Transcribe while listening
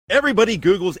Everybody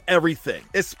Googles everything,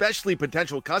 especially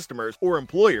potential customers or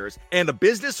employers, and a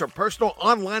business or personal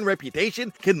online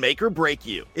reputation can make or break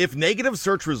you. If negative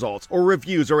search results or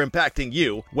reviews are impacting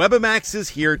you, Webamax is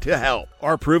here to help.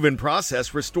 Our proven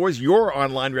process restores your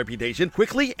online reputation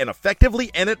quickly and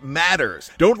effectively, and it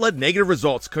matters. Don't let negative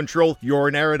results control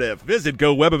your narrative. Visit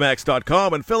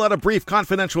GoWebamax.com and fill out a brief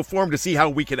confidential form to see how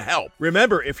we can help.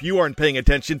 Remember, if you aren't paying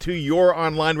attention to your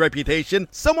online reputation,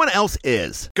 someone else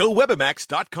is.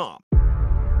 GoWebamax.com.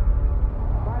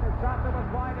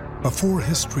 Before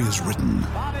history is written,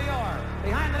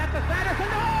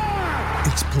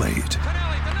 it's played.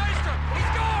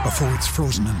 Before it's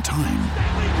frozen in time,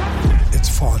 it's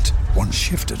fought one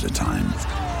shift at a time.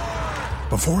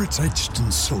 Before it's etched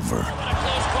in silver,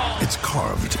 it's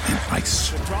carved in ice.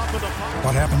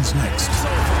 What happens next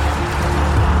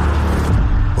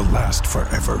will last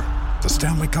forever. The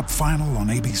Stanley Cup Final on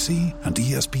ABC and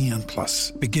ESPN Plus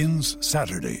begins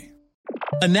Saturday.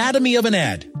 Anatomy of an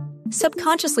ad.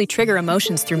 Subconsciously trigger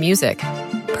emotions through music.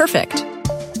 Perfect.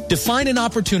 Define an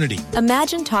opportunity.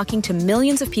 Imagine talking to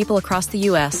millions of people across the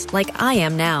U.S. like I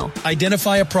am now.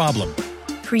 Identify a problem.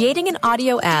 Creating an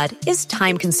audio ad is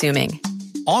time-consuming.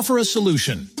 Offer a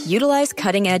solution. Utilize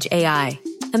cutting-edge AI.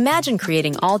 Imagine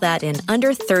creating all that in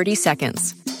under 30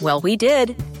 seconds. Well, we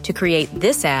did to create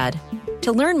this ad.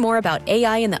 To learn more about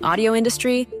AI in the audio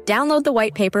industry, download the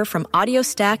white paper from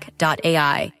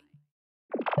audiostack.ai.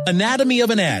 Anatomy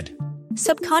of an ad.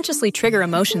 Subconsciously trigger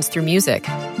emotions through music.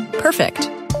 Perfect.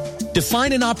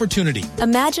 Define an opportunity.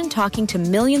 Imagine talking to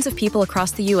millions of people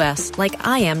across the U.S. like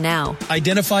I am now.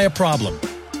 Identify a problem.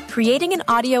 Creating an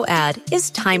audio ad is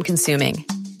time-consuming.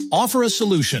 Offer a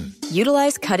solution.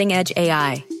 Utilize cutting-edge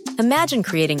AI. Imagine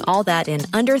creating all that in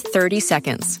under 30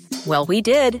 seconds. Well, we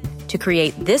did to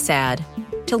create this ad.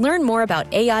 To learn more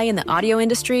about AI in the audio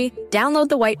industry, download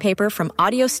the white paper from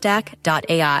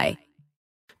audiostack.ai.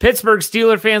 Pittsburgh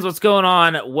Steelers fans, what's going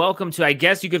on? Welcome to, I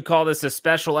guess you could call this a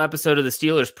special episode of the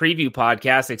Steelers Preview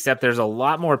Podcast, except there's a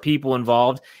lot more people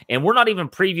involved, and we're not even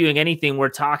previewing anything. We're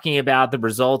talking about the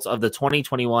results of the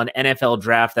 2021 NFL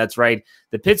Draft. That's right.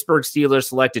 The Pittsburgh Steelers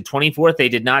selected 24th. They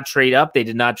did not trade up. They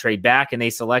did not trade back, and they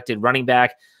selected running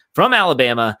back from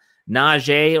Alabama,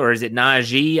 Najee, or is it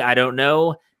Najee? I don't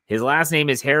know. His last name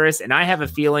is Harris, and I have a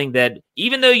feeling that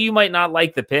even though you might not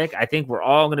like the pick, I think we're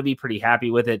all going to be pretty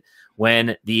happy with it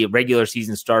when the regular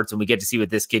season starts and we get to see what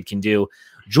this kid can do.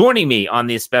 Joining me on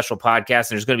this special podcast,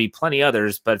 and there's going to be plenty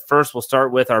others, but first we'll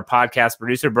start with our podcast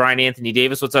producer, Brian Anthony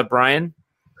Davis. What's up, Brian?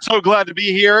 So glad to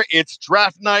be here. It's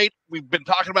draft night. We've been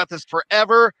talking about this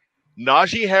forever.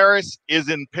 Najee Harris is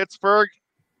in Pittsburgh.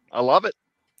 I love it.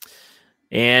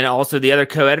 And also the other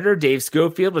co-editor, Dave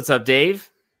Schofield. What's up, Dave?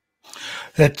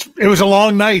 It was a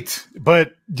long night,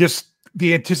 but just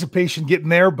the anticipation getting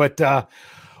there, but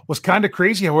was kind of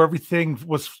crazy how everything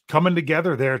was coming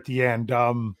together there at the end.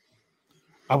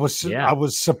 I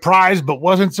was surprised, but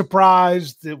wasn't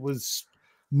surprised. It was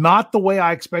not the way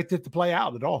I expected it to play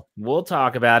out at all. We'll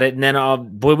talk about it. And then,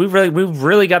 boy, we've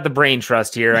really got the brain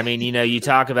trust here. I mean, you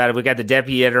talk about it. We got the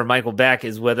deputy editor, Michael Beck,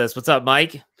 is with us. What's up,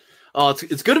 Mike? Oh,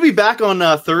 it's good to be back on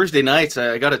Thursday nights.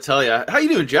 I got to tell you. How you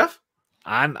doing, Jeff?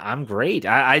 I'm great.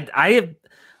 I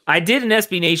did an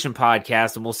SB Nation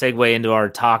podcast, and we'll segue into our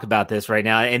talk about this right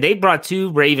now. And they brought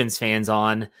two Ravens fans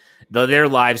on their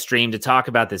live stream to talk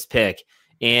about this pick.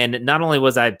 And not only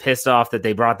was I pissed off that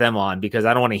they brought them on, because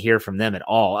I don't want to hear from them at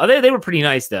all. They were pretty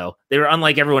nice, though. They were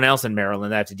unlike everyone else in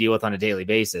Maryland that I have to deal with on a daily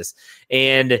basis.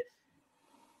 And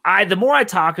the more I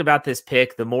talk about this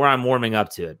pick, the more I'm warming up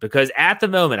to it. Because at the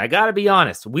moment, I got to be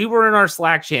honest, we were in our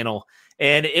Slack channel,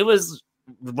 and it was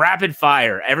rapid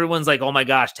fire. Everyone's like, oh my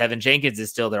gosh, Tevin Jenkins is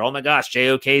still there. Oh my gosh,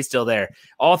 JOK is still there.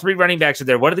 All three running backs are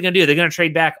there. What are they going to do? They're going to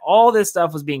trade back. All this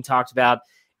stuff was being talked about.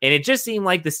 And it just seemed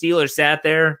like the Steelers sat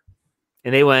there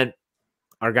and they went,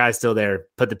 our guy's still there.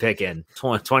 Put the pick in.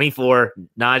 24,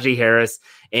 Najee Harris.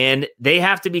 And they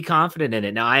have to be confident in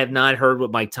it. Now, I have not heard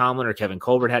what Mike Tomlin or Kevin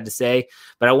Colbert had to say,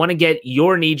 but I want to get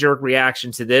your knee-jerk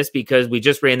reaction to this because we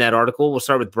just ran that article. We'll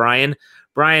start with Brian.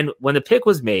 Brian, when the pick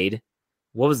was made,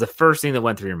 what was the first thing that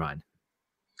went through your mind?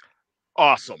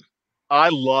 Awesome. I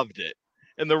loved it.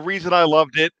 And the reason I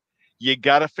loved it, you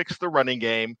got to fix the running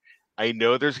game. I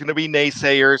know there's going to be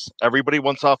naysayers. Everybody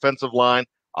wants offensive line.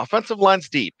 Offensive line's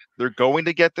deep. They're going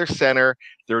to get their center.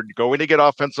 They're going to get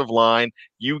offensive line.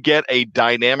 You get a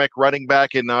dynamic running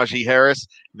back in Najee Harris.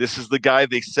 This is the guy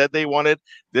they said they wanted.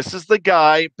 This is the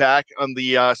guy back on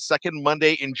the second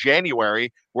Monday in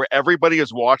January where everybody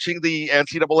is watching the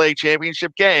NCAA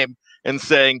championship game and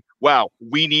saying, wow,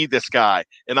 we need this guy.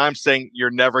 And I'm saying, you're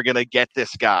never going to get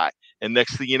this guy. And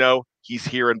next thing you know, He's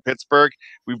here in Pittsburgh.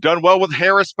 We've done well with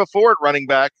Harris before at running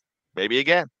back. Maybe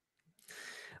again.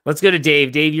 Let's go to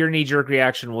Dave. Dave, your knee-jerk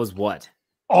reaction was what?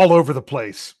 All over the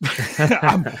place.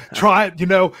 I'm trying,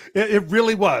 it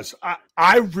really was.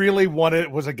 I really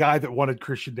was a guy that wanted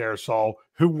Christian Darrisaw,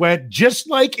 who went just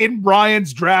like in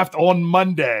Brian's draft on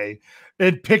Monday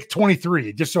and picked 23.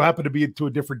 It just so happened to be into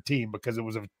a different team because it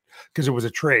was a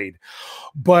trade.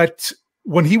 But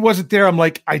when he wasn't there, I'm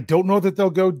like, I don't know that they'll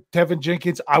go Tevin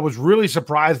Jenkins. I was really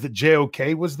surprised that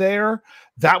JOK was there.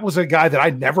 That was a guy that I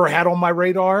never had on my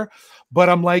radar, but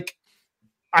I'm like,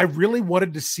 I really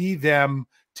wanted to see them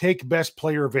take best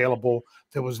player available.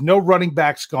 There was no running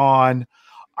backs gone.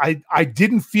 I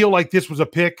didn't feel like this was a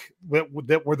pick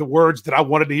that were the words that I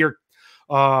wanted to hear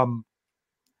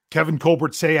Kevin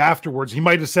Colbert say afterwards. He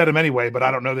might have said them anyway, but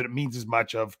I don't know that it means as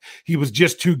much of he was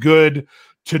just too good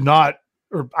to not,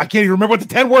 or I can't even remember what the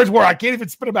 10 words were. I can't even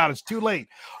spit them out. It's too late.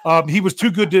 He was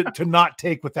too good to not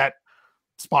take with that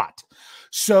spot.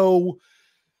 So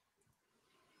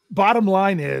bottom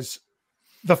line is,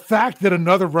 the fact that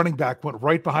another running back went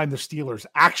right behind the Steelers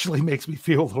actually makes me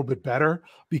feel a little bit better,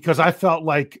 because I felt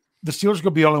like the Steelers are going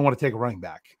to be the only one to take a running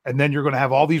back. And then you're going to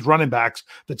have all these running backs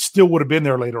that still would have been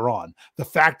there later on. The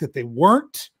fact that they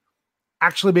weren't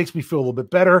actually makes me feel a little bit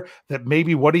better that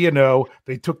maybe, what do you know,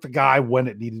 they took the guy when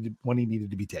he needed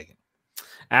to be taken.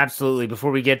 Absolutely.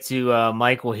 Before we get to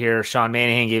Michael here, Sean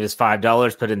Manahan gave us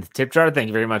 $5, put in the tip jar. Thank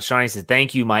you very much, Sean. He said,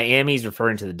 thank you, Miami's,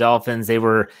 referring to the Dolphins. They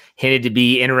were hinted to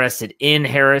be interested in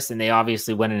Harris, and they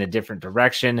obviously went in a different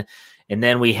direction. And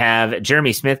then we have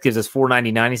Jeremy Smith gives us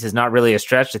 $4.99. He says, not really a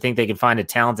stretch to think they can find a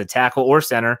talented tackle or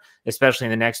center, especially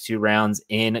in the next 2 rounds.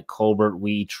 In Colbert,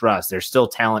 we trust. There's still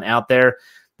talent out there.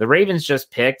 The Ravens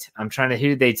just picked. I'm trying to, who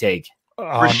did they take?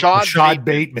 Rashad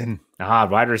Bateman.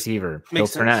 Wide receiver. He'll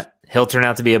turn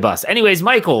out to be a bust. Anyways,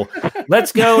 Michael,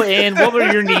 let's go. And what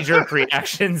were your knee-jerk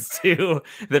reactions to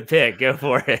the pick? Go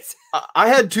for it. I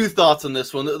had 2 thoughts on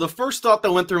this one. The first thought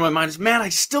that went through my mind is, man, I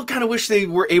still kind of wish they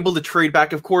were able to trade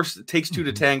back. Of course, it takes 2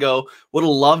 to tango. Would have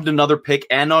loved another pick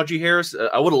and Najee Harris.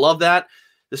 I would have loved that.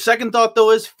 The second thought,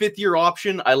 though, is 5th-year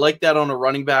option. I like that on a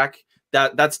running back.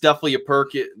 That's definitely a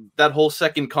perk. That whole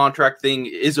second contract thing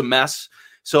is a mess.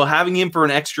 So having him for an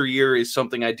extra year is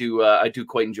something I do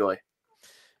quite enjoy.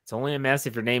 It's only a mess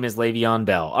if your name is Le'Veon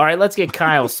Bell. All right, let's get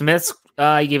Kyle Smith.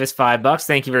 He gave us $5.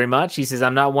 Thank you very much. He says,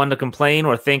 I'm not one to complain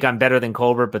or think I'm better than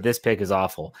Colbert, but this pick is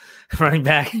awful. Running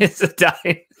back is a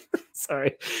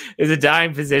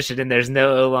dying position, and there's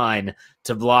no O-line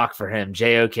to block for him.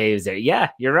 JOK is there. Yeah,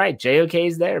 you're right. JOK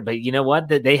is there. But you know what?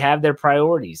 They have their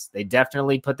priorities. They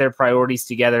definitely put their priorities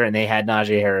together, and they had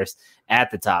Najee Harris at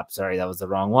the top. Sorry, that was the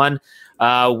wrong one.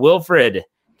 Wilfred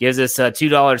gives us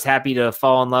 $2. Happy to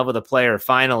fall in love with a player.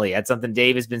 Finally, that's something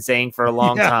Dave has been saying for a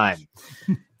long time.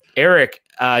 Eric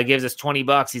gives us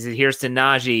 $20. He said, here's to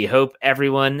Najee. Hope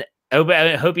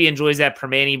he enjoys that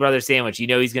Permane Brothers sandwich. You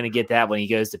know he's going to get that when he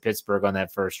goes to Pittsburgh on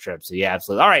that first trip. So yeah,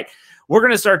 absolutely. All right, we're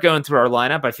going to start going through our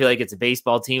lineup. I feel like it's a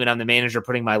baseball team, and I'm the manager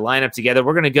putting my lineup together.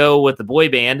 We're going to go with the boy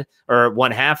band, or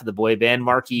one half of the boy band,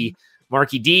 Marky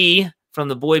D from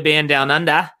the boy band Down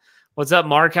Under. What's up,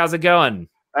 Mark? How's it going?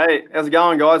 Hey, how's it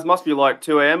going, guys? Must be like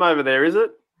 2 a.m. over there, is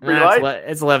it? Pretty late?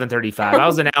 It's 11:35. I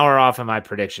was an hour off of my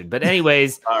prediction. But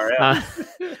anyways,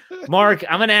 Mark,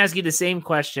 I'm going to ask you the same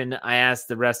question I asked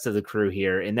the rest of the crew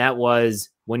here, and that was,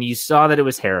 when you saw that it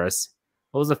was Harris,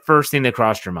 what was the first thing that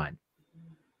crossed your mind?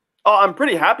 Oh, I'm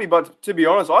pretty happy, but to be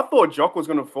honest, I thought Jock was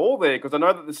going to fall there, because I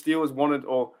know that the Steelers wanted,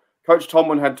 or Coach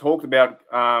Tomlin had talked about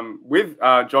with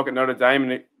Jock at Notre Dame,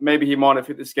 and maybe he might have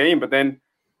hit the scheme, but then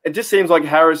it just seems like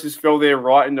Harris just fell there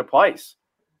right into place.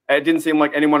 It didn't seem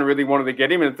like anyone really wanted to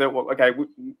get him, and thought, well, okay,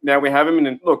 now we have him.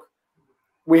 And look,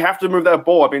 we have to move that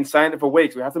ball. I've been saying it for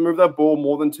weeks. We have to move that ball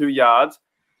more than 2 yards,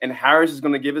 and Harris is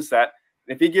going to give us that.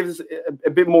 And if he gives us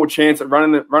a bit more chance at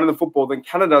running the football, then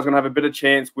Canada is going to have a better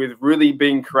chance with really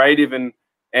being creative and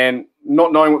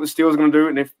not knowing what the Steelers are going to do,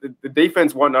 and if the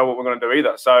defense won't know what we're going to do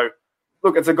either. So,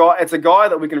 look, it's a guy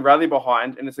that we can rally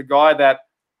behind, and it's a guy that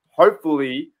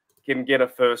hopefully can get a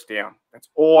first down. That's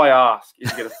all I ask, is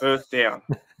to get a first down.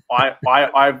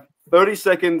 I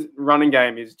 30-second running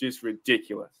game is just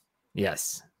ridiculous.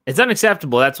 Yes. It's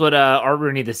unacceptable. That's what Art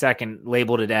Rooney II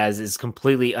labeled it as, is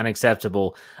completely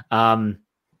unacceptable. Do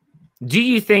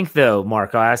you think, though,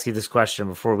 Mark, I'll ask you this question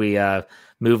before we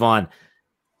move on.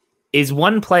 Is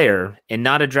one player and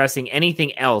not addressing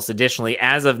anything else additionally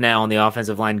as of now on the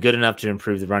offensive line good enough to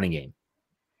improve the running game?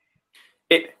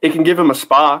 It can give him a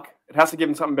spark. It has to give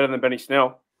him something better than Benny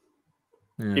Snell.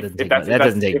 That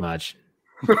doesn't take much.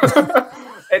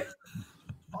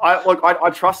 I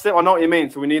trust it. I know what you mean.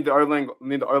 So we need the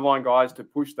O-line guys to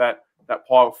push that that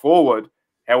pile forward.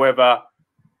 However,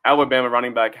 Alabama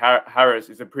running back Harris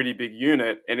is a pretty big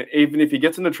unit, and even if he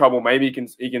gets into trouble, maybe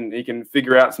he can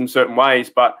figure out some certain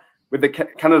ways. But with the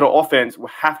Canada offense, will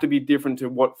have to be different to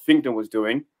what Finkton was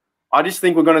doing. I just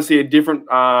think we're going to see a different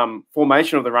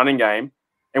formation of the running game,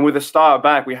 and with a star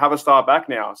back, we have a star back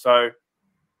now. So,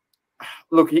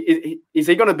 look, is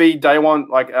he going to be day one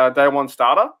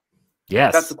starter?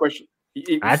 Yes, that's the question.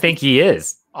 I think he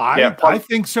is. I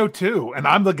think so too. And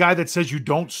I'm the guy that says you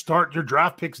don't start your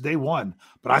draft picks day one.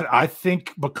 But I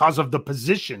think because of the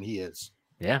position he is.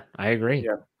 Yeah, I agree.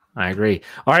 Yeah. I agree.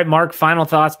 All right, Mark, final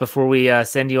thoughts before we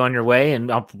send you on your way.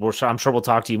 And I'm sure we'll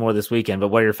talk to you more this weekend. But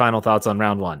what are your final thoughts on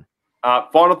round one?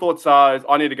 Final thoughts are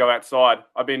I need to go outside.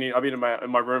 I've been in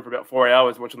my room for about 4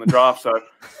 hours watching the draft. So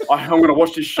I'm going to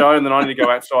watch this show and then I need to go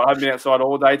outside. I haven't been outside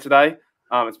all day today.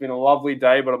 It's been a lovely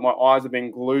day, but my eyes have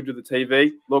been glued to the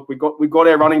TV. Look, we got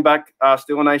our running back,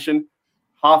 Steeler Nation.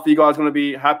 Half of you guys are going to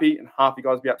be happy, and half of you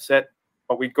guys will be upset.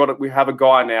 But we have a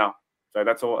guy now, so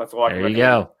that's all. That's all I can. There you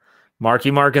go, Marky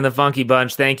Mark and the Funky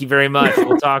Bunch. Thank you very much.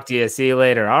 We'll talk to you. See you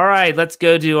later. All right, let's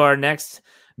go to our next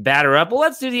batter up. Well,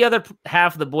 let's do the other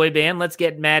half of the boy band. Let's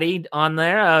get Maddie on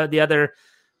there. The other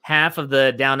half of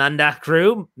the Down Under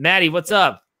crew. Maddie, what's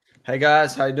up? Hey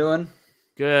guys, how you doing?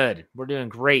 Good. We're doing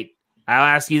great. I'll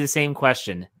ask you the same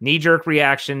question. Knee-jerk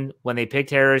reaction when they picked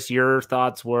Harris, your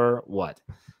thoughts were what?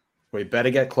 We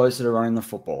better get closer to running the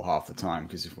football half the time,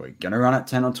 because if we're going to run at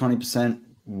 10 or 20%,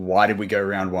 why did we go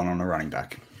round one on a running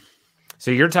back?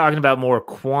 So you're talking about more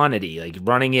quantity, like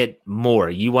running it more.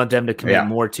 You want them to commit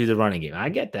more to the running game. I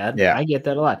get that. Yeah. I get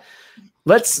that a lot.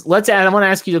 Let's add. I want to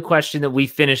ask you the question that we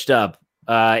finished up.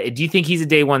 Do you think he's a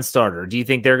day one starter? Do you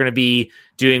think they're going to be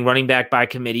doing running back by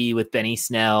committee with Benny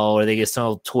Snell, or they get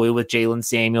some toy with Jalen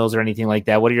Samuels or anything like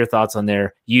that? What are your thoughts on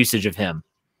their usage of him?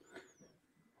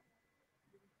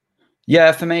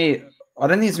 Yeah, for me, I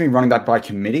don't think it's going to be running back by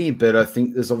committee, but I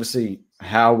think there's obviously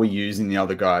how we're using the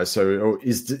other guys. So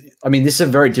this is a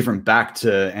very different back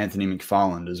to Anthony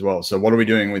McFarland as well. So what are we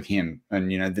doing with him?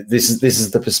 And, this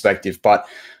is the perspective. But,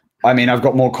 I've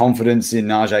got more confidence in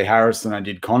Najee Harris than I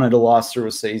did Connor to last through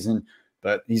a season,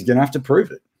 but he's going to have to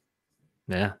prove it.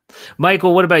 Yeah.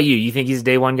 Michael, what about you? You think he's a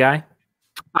day one guy?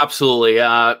 Absolutely.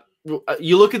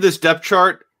 You look at this depth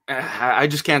chart, I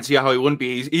just can't see how he wouldn't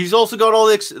be. He's also got all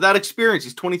that experience.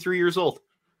 He's 23 years old.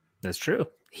 That's true.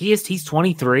 He's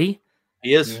 23.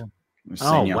 He is. Yeah.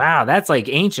 Oh, wow. That's like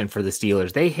ancient for the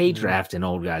Steelers. They hate drafting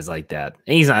old guys like that.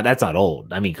 And that's not old.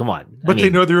 Come on. But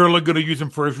they know they're only going to use him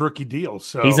for his rookie deal.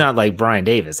 So he's not like Brian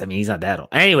Davis. He's not that old.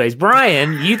 Anyways,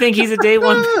 Brian, you think he's a day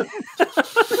one?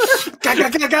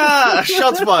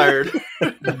 Shots fired.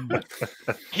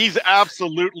 He's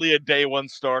absolutely a day one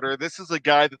starter. This is a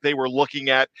guy that they were looking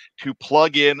at to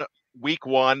plug in week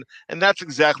one, and that's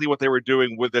exactly what they were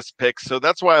doing with this pick. So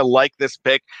that's why I like this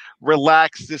pick.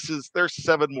 Relax. There's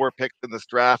 7 more picks in this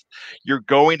draft. You're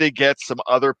going to get some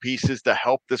other pieces to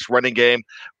help this running game,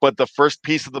 but the first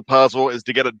piece of the puzzle is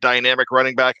to get a dynamic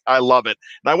running back. I love it.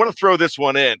 And I want to throw this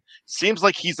one in. Seems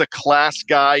like he's a class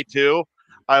guy too.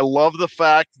 I love the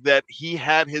fact that he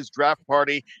had his draft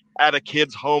party at a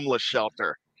kid's homeless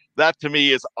shelter. That to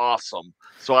me is awesome.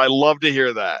 So I love to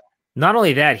hear that. Not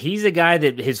only that, he's a guy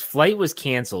that his flight was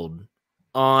canceled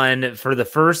for the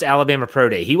first Alabama Pro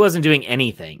Day. He wasn't doing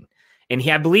anything. And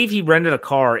I believe he rented a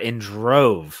car and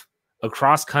drove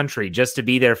across country just to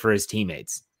be there for his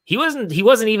teammates. He wasn't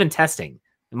even testing.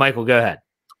 Michael, go ahead.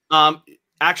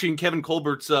 Actually, in Kevin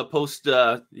Colbert's post,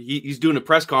 he's doing a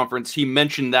press conference. He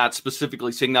mentioned that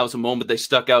specifically, saying that was a moment they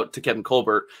stuck out to Kevin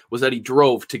Colbert, was that he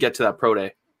drove to get to that Pro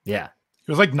Day. Yeah.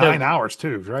 It was like 9 hours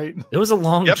too, right? It was a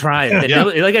long drive. Yeah.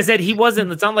 Like I said,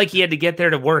 it's not like he had to get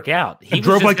there to work out. He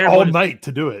drove like all night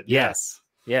to do it. Yes.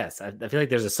 Yes. I feel like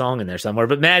there's a song in there somewhere.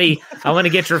 But Maddie, I want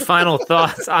to get your final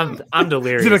thoughts. I'm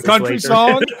delirious. Is it a country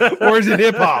song or is it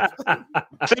hip hop?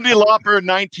 Cyndi Lauper,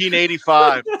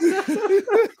 1985.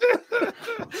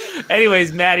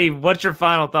 Anyways, Maddie, what's your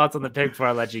final thoughts on the pick before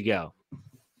I let you go?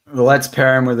 Well, let's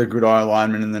pair him with a good eye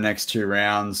lineman in the next 2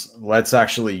 rounds. Let's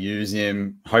actually use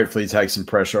him. Hopefully take some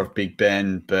pressure off Big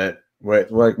Ben, but we're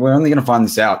only going to find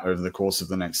this out over the course of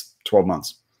the next 12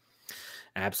 months.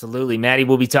 Absolutely. Maddie,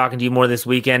 we'll be talking to you more this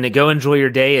weekend. Go enjoy your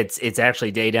day. It's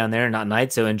actually day down there, not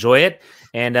night, so enjoy it.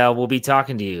 And we'll be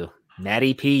talking to you.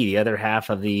 Maddie P, the other half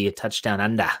of the Touchdown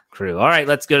Under crew. All right,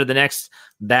 let's go to the next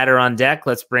batter on deck.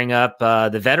 Let's bring up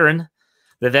the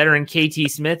veteran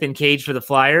KT Smith in cage for the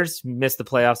Flyers. Missed the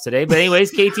playoffs today. But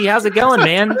anyways, KT, how's it going,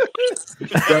 man?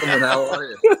 Gentlemen, how are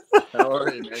you? How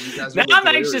are you, man? You guys now,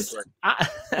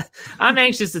 I'm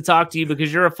anxious to talk to you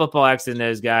because you're a football expert in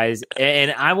those guys.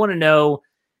 And I want to know,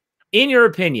 in your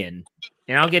opinion,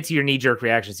 and I'll get to your knee-jerk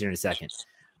reactions here in a second.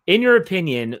 In your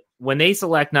opinion, when they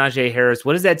select Najee Harris,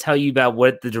 what does that tell you about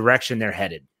what the direction they're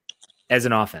headed as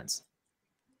an offense?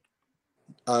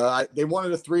 They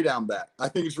wanted a 3-down back. I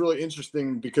think it's really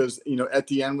interesting because,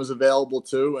 Etienne was available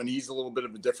too, and he's a little bit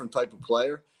of a different type of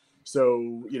player.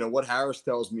 So, what Harris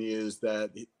tells me is that,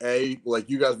 like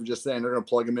you guys were just saying, they're going to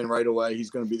plug him in right away.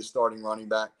 He's going to be the starting running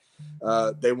back.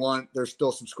 They're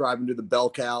still subscribing to the bell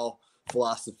cow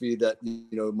philosophy that,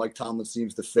 Mike Tomlin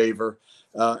seems to favor.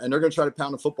 And they're going to try to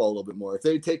pound the football a little bit more. If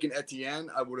they had taken Etienne,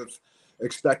 I would have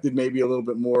expected maybe a little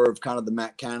bit more of kind of the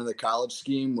Matt Canada college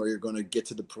scheme where you're going to get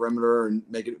to the perimeter and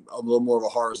make it a little more of a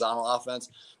horizontal offense.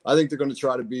 I think they're going to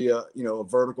try to be a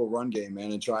vertical run game,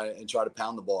 man, and try to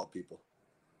pound the ball at people.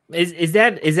 Is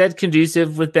that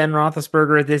conducive with Ben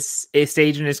Roethlisberger at this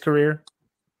stage in his career?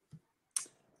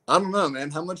 I don't know,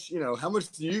 man. How much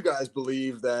do you guys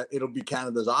believe that it'll be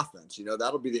Canada's offense?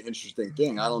 That'll be the interesting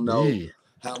thing. I don't know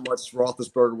how much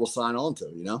Roethlisberger will sign on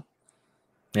to,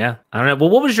 Yeah, I don't know. Well,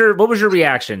 what was your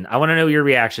reaction? I want to know your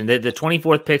reaction. The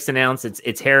 24th pick's announced.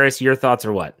 It's Harris. Your thoughts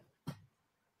are what?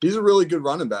 He's a really good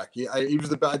running back. I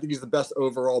think he's the best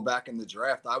overall back in the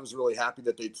draft. I was really happy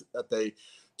that they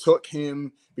took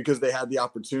him because they had the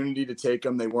opportunity to take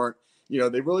him. They weren't,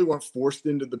 they really weren't forced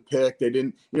into the pick. They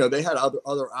didn't, they had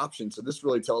other options. So this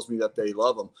really tells me that they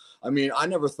love him. I mean, I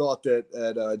never thought that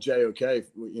JOK,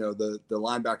 the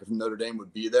linebacker from Notre Dame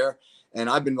would be there. And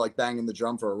I've been like banging the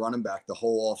drum for a running back the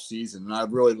whole off season. And I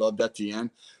really loved Etienne.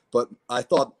 But I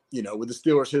thought, with the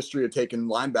Steelers' history of taking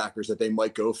linebackers, that they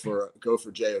might go for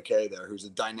JOK there, who's a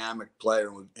dynamic player,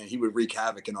 and he would wreak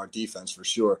havoc in our defense for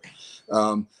sure.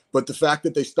 But the fact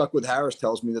that they stuck with Harris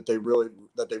tells me that they really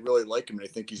like him and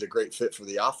they think he's a great fit for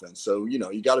the offense. So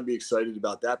you got to be excited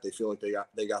about that. They feel like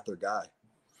they got their guy.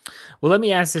 Well, let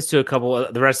me ask this to a couple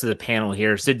of the rest of the panel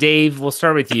here. So, Dave, we'll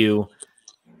start with you.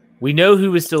 We know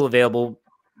who was still available.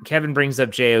 Kevin brings up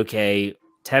JOK.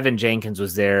 Tevin Jenkins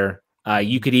was there.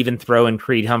 You could even throw in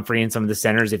Creed Humphrey and some of the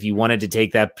centers if you wanted to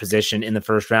take that position in the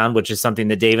first round, which is something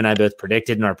that Dave and I both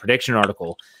predicted in our prediction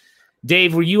article.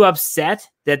 Dave, were you upset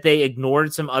that they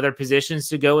ignored some other positions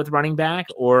to go with running back?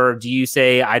 Or do you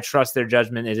say, I trust their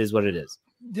judgment, it is what it is?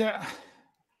 Yeah.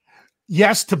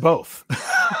 Yes to both.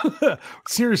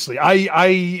 Seriously,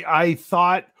 I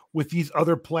thought with these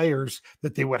other players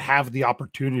that they would have the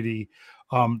opportunity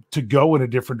to go in a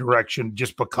different direction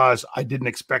just because I didn't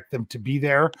expect them to be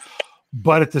there.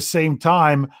 But at the same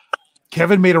time,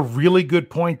 Kevin made a really good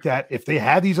point that if they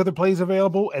had these other plays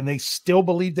available and they still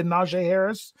believed in Najee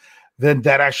Harris, then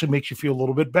that actually makes you feel a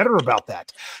little bit better about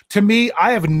that. To me,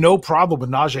 I have no problem with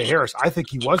Najee Harris. I think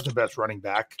he was the best running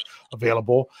back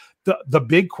available. The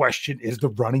big question is the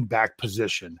running back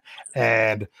position.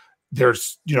 And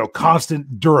there's,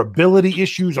 constant durability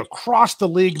issues across the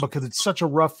league because it's such a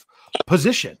rough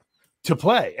position to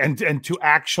play and to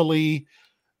actually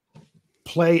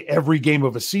play every game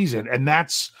of a season. And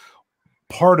that's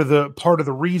part of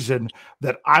the reason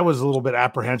that I was a little bit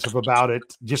apprehensive about it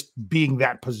just being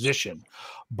that position,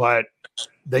 but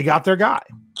they got their guy.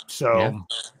 So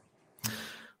yeah.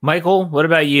 Michael, what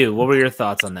about you? What were your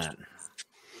thoughts on that?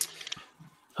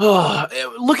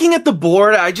 Looking at the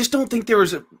board, I just don't think there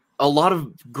was a lot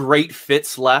of great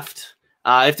fits left.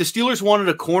 If the Steelers wanted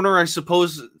a corner, I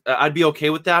suppose I'd be okay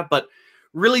with that. But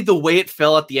really the way it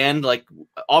fell at the end, like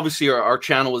obviously our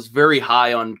channel was very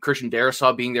high on Christian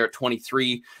Darrisaw being there at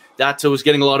 23. That was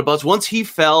getting a lot of buzz. Once he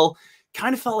fell,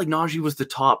 kind of felt like Najee was the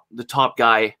top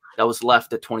guy that was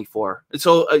left at 24.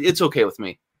 So it's okay with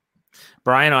me.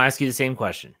 Brian, I'll ask you the same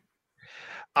question.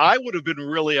 I would have been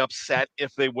really upset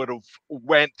if they would have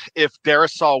if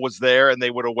Darrisaw was there and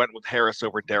they would have went with Harris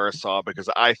over Darrisaw, because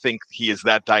I think he is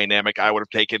that dynamic. I would have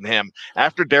taken him.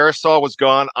 After Darrisaw was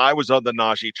gone, I was on the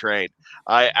Najee train.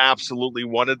 I absolutely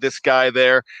wanted this guy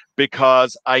there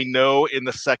because I know in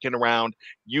the second round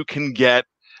you can get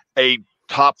a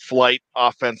top flight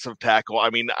offensive tackle. I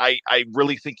mean, I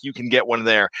really think you can get one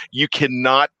there. You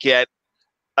cannot get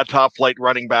a top flight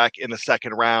running back in the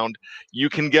second round. You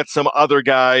can get some other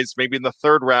guys maybe in the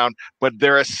third round, but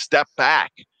they're a step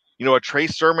back. A Trey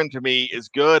Sermon to me is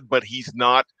good, but he's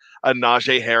not a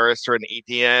Najee Harris or an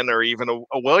Etienne or even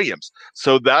a Williams.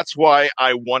 So that's why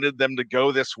I wanted them to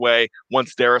go this way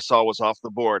once Darrisaw was off the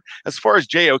board. As far as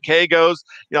JOK goes,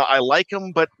 I like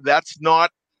him, but that's not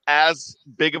as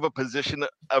big of a position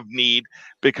of need,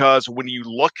 because when you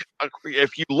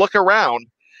if you look around,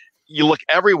 you look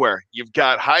everywhere. You've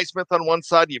got Highsmith on one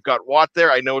side. You've got Watt there.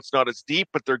 I know it's not as deep,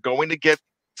 but they're going to get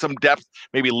some depth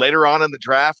maybe later on in the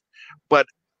draft. But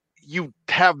you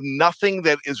have nothing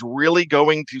that is really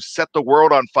going to set the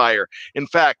world on fire. In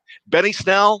fact, Benny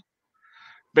Snell,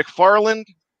 McFarland,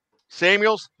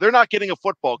 Samuels, they're not getting a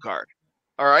football card.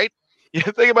 All right? You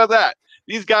think about that.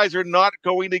 These guys are not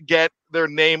going to get their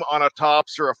name on a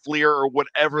Topps or a Fleer or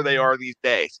whatever they are these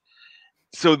days.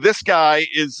 So this guy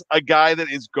is a guy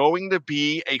that is going to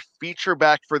be a feature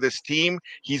back for this team.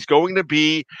 He's going to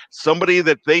be somebody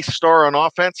that they star on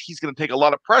offense. He's going to take a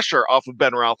lot of pressure off of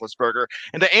Ben Roethlisberger.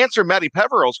 And to answer Matty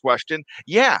Peveril's question,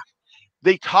 yeah,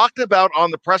 they talked about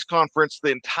on the press conference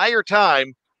the entire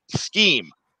time scheme.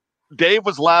 Dave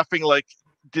was laughing like,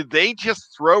 did they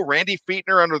just throw Randy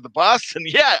Fichtner under the bus? And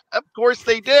yeah, of course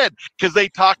they did, because they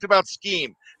talked about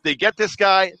scheme. They get this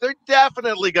guy, they're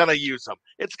definitely going to use him.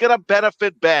 It's going to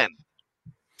benefit Ben.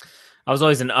 I was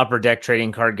always an Upper Deck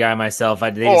trading card guy myself.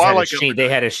 They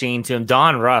had a sheen to him.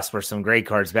 Don Russ were some great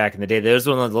cards back in the day. Those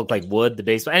ones that looked like wood, the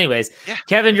baseball. Anyways, yeah.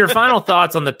 Kevin, your final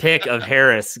thoughts on the pick of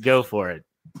Harris. Go for it.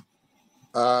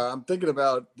 I'm thinking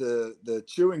about the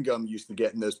chewing gum you used to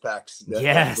get in those packs.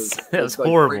 That was like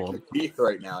horrible. Teeth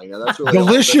right now, that's really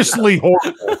deliciously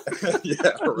horrible. Yeah,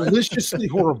 right. Deliciously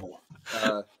horrible.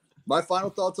 My final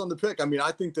thoughts on the pick. I mean,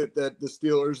 I think that the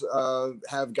Steelers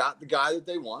have got the guy that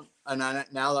they want, and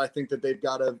now I think that they've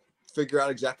got to figure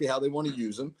out exactly how they want to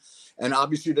use him, and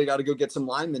obviously they got to go get some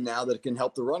linemen now that can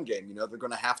help the run game. They're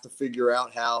going to have to figure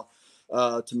out how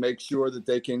to make sure that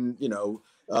they can,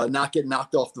 not get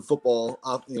knocked off the football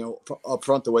up, up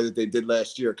front the way that they did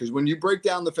last year. Because when you break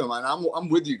down the film, and I'm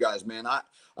with you guys, man.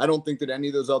 I don't think that any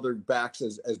of those other backs,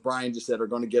 as Brian just said, are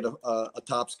going to get a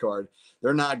Topps card.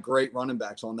 They're not great running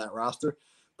backs on that roster.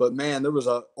 But man, there was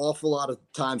an awful lot of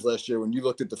times last year when you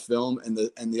looked at the film and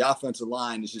the offensive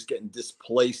line is just getting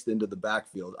displaced into the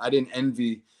backfield. I didn't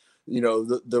envy,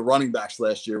 the running backs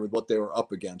last year with what they were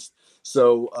up against.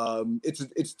 So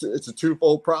it's a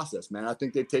twofold process, man. I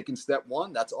think they've taken step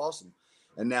one. That's awesome.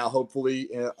 And now hopefully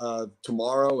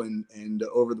tomorrow and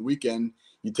over the weekend,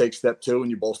 you take step two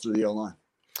and you bolster the O-line.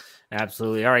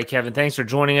 Absolutely. All right, Kevin, thanks for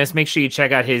joining us. Make sure you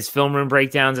check out his film room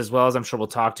breakdowns, as well as I'm sure we'll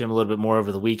talk to him a little bit more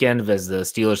over the weekend as the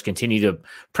Steelers continue to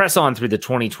press on through the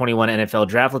 2021 NFL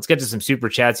draft. Let's get to some super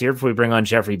chats here before we bring on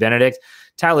Jeffrey Benedict.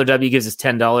 Tyler W. gives us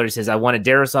 $10. He says, I wanted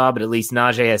Darrisaw, but at least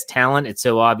Najee has talent. It's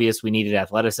so obvious we needed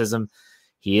athleticism.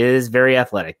 He is very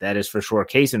athletic. That is for sure.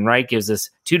 Kason Wright gives us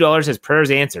 $2. His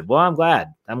prayers answered. Well, I'm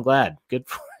glad. Good.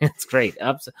 It's great.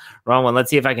 Ups. Wrong one.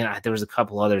 Let's see if I can. There was a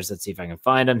couple others. Let's see if I can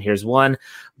find them. Here's one.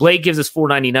 Blake gives us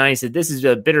 $4.99. He said, this is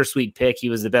a bittersweet pick.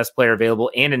 He was the best player available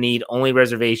and a need. Only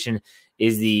reservation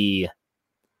is the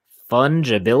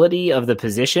fungibility of the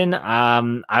position.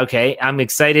 Okay. I'm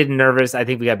excited and nervous. I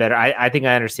think we got better. I think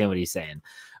I understand what he's saying.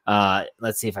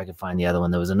 Let's see if I can find the other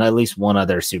one. There was at least one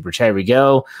other super chat. Here we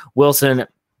go. Wilson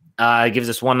gives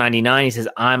us $1.99. He says,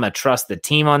 I'm a trust the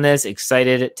team on this.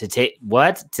 Excited to take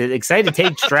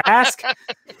Trask?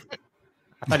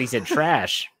 I thought he said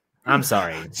trash. I'm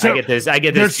sorry. So, I get this.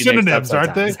 They're synonyms,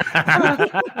 aren't they?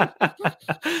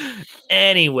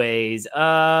 Anyways,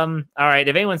 all right.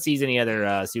 If anyone sees any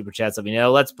other super chats, let me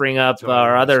know. Let's bring up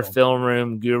our other film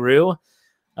room guru,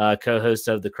 co-host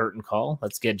of the Curtain Call.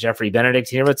 Let's get Jeffrey Benedict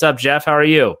here. What's up, Jeff? How are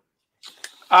you?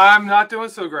 I'm not doing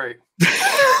so great.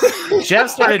 Jeff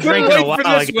started drinking a while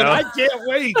ago. I can't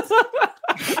wait.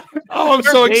 Oh, I'm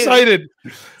so excited.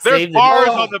 There's bars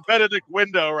on the Benedict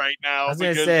window right now. I was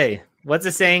going to say, what's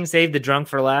the saying? Save the drunk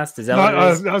for last? Is that what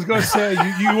it is? I was going to say,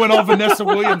 you went all Vanessa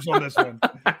Williams on this one.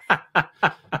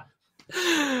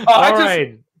 All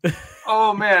right.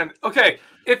 Oh, man. Okay.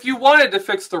 If you wanted to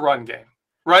fix the run game,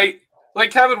 right?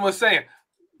 Like Kevin was saying,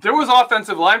 there was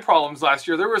offensive line problems last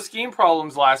year. There were scheme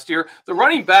problems last year. The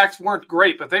running backs weren't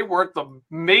great, but they weren't the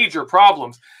major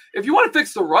problems. If you want to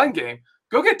fix the run game,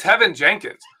 go get Tevin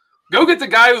Jenkins. Go get the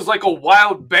guy who's like a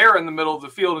wild bear in the middle of the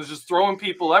field and is just throwing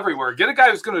people everywhere. Get a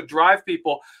guy who's going to drive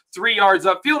people 3 yards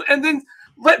upfield, and then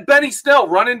let Benny Snell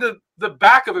run into the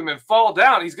back of him and fall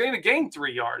down. He's going to gain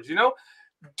 3 yards,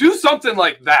 Do something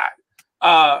like that.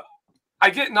 I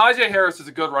get Najee Harris is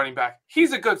a good running back.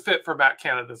 He's a good fit for Matt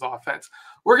Canada's offense.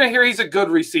 We're going to hear he's a good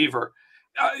receiver.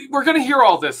 We're going to hear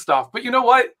all this stuff. But you know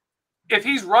what? If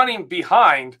he's running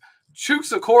behind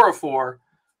Chuks Okorafor,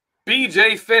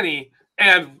 B.J. Finney,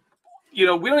 and, we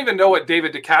don't even know what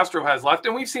David DeCastro has left.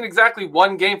 And we've seen exactly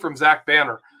one game from Zach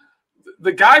Banner.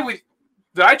 The guy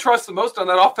that I trust the most on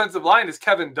that offensive line is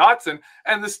Kevin Dotson,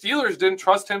 and the Steelers didn't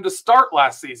trust him to start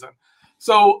last season.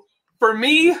 So for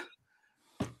me,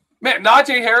 man,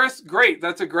 Najee Harris, great.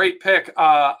 That's a great pick.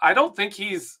 I don't think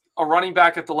he's a running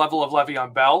back at the level of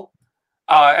Le'Veon Bell.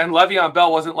 And Le'Veon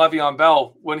Bell wasn't Le'Veon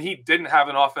Bell when he didn't have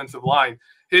an offensive line.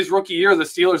 His rookie year, the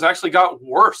Steelers actually got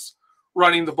worse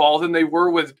running the ball than they were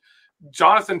with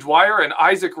Jonathan Dwyer and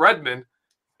Isaac Redman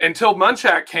until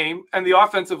Munchak came and the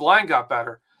offensive line got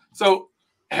better. So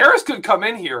Harris could come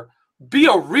in here, be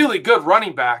a really good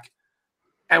running back,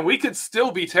 and we could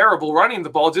still be terrible running the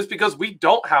ball just because we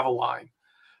don't have a line.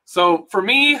 So for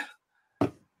me,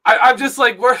 I'm just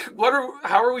like,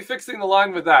 how are we fixing the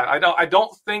line with that? I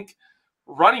don't think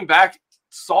running back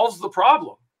solves the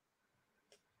problem.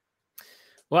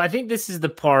 Well, I think this is the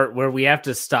part where we have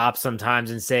to stop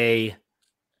sometimes and say,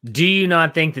 do you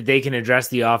not think that they can address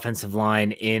the offensive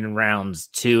line in rounds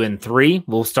 2 and 3?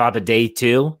 We'll stop at day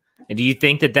 2. And do you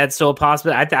think that that's still a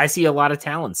possibility? I see a lot of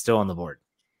talent still on the board.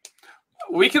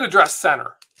 We can address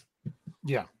center.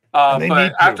 Yeah.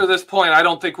 But after this point, I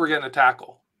don't think we're getting a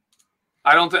tackle.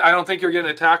 I don't think you're getting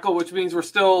a tackle, which means we're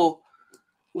still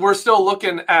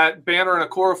looking at Banner and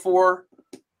Okorafor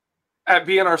at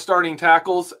being our starting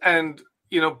tackles. And,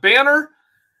 Banner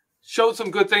showed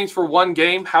some good things for one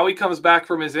game. How he comes back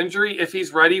from his injury, if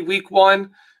he's ready week 1,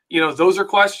 those are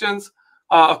questions.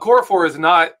 Okorafor is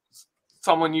not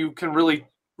someone you can really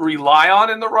rely on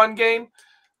in the run game.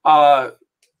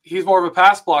 He's more of a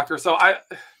pass blocker. So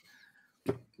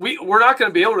we're not going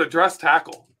to be able to address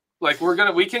tackle. Like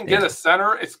we can get a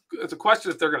center. It's a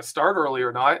question if they're going to start early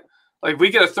or not. Like we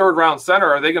get a 3rd round center,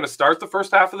 are they going to start the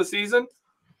first half of the season?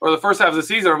 Or the first half of the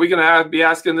season, are we going to be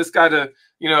asking this guy to,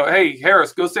 hey,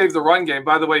 Harris, go save the run game.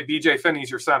 By the way, BJ Finney's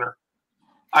your center.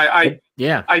 I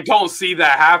don't see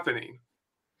that happening.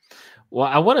 Well,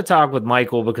 I want to talk with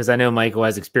Michael because I know Michael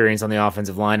has experience on the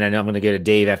offensive line. I know I'm going to go to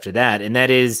Dave after that. And that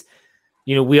is,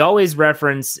 we always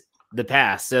reference the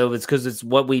past. So it's because it's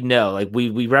what we know. Like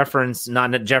we reference, not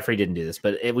Jeffrey didn't do this,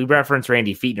 but we reference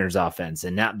Randy Fichtner's offense.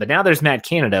 But now there's Matt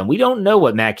Canada, and we don't know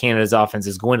what Matt Canada's offense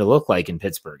is going to look like in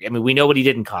Pittsburgh. I mean, we know what he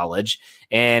did in college,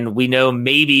 and we know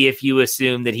maybe if you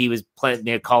assume that he was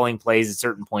calling plays at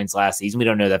certain points last season, we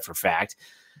don't know that for fact.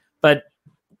 But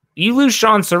you lose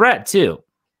Sean Surratt too.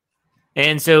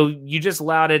 And so you just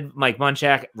lauded Mike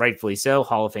Munchak, rightfully so,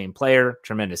 Hall of Fame player,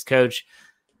 tremendous coach.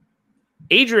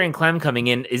 Adrian Clem coming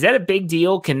in, is that a big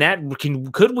deal?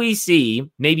 Could we see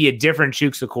maybe a different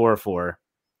Chuks Okorafor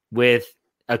with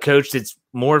a coach that's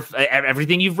more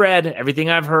everything you've read, everything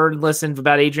I've heard and listened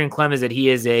about Adrian Clem is that he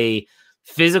is a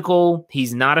physical,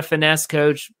 he's not a finesse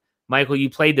coach. Michael, you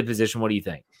played the position. What do you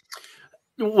think?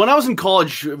 When I was in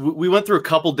college, we went through a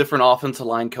couple different offensive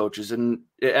line coaches, and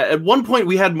at one point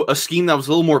we had a scheme that was a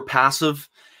little more passive.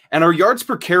 And our yards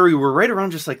per carry were right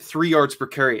around just like 3 yards per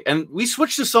carry. And we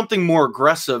switched to something more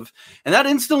aggressive. And that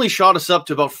instantly shot us up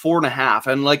to about 4.5.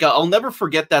 And I'll never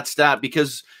forget that stat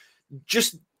because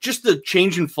just the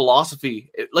change in philosophy,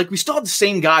 we still had the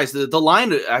same guys. The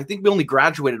line, I think we only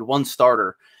graduated 1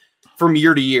 starter from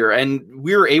year to year. And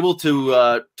we were able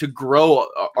to grow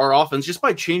our offense just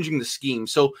by changing the scheme.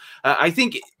 So I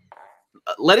think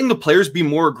letting the players be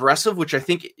more aggressive, which I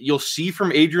think you'll see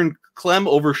from Adrian Clem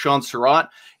over Sean Surratt,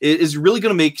 is really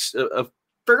going to make a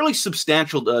fairly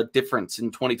substantial difference in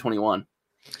 2021.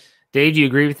 Dave, do you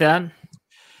agree with that?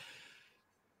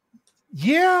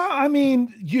 Yeah, I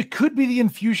mean, it could be the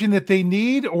infusion that they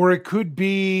need, or it could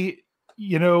be,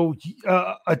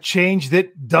 a change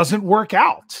that doesn't work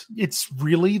out. It's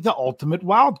really the ultimate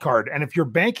wild card. And if you're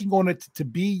banking on it to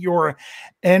be your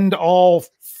end-all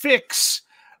fix,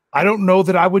 I don't know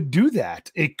that I would do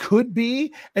that. It could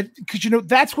be, because,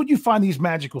 that's when you find these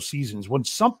magical seasons, when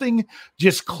something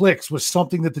just clicks with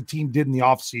something that the team did in the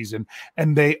offseason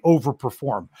and they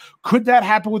overperform. Could that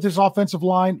happen with this offensive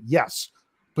line? Yes.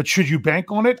 But should you bank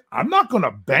on it? I'm not going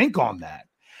to bank on that.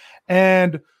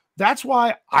 And that's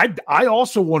why I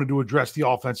also wanted to address the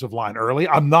offensive line early.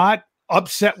 I'm not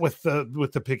upset with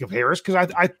the pick of Harris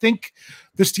because I think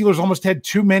the Steelers almost had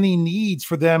too many needs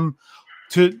for them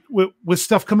with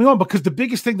stuff coming on, because the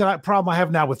biggest problem I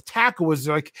have now with tackle is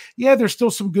there's still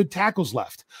some good tackles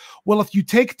left. Well, if you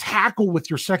take tackle with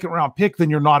your 2nd round pick, then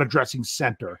you're not addressing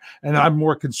center. And I'm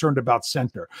more concerned about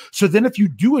center. So then if you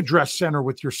do address center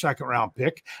with your 2nd round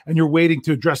pick and you're waiting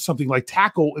to address something like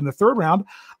tackle in the 3rd round,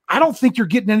 I don't think you're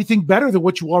getting anything better than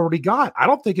what you already got. I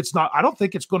don't think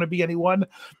it's going to be anyone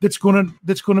that's going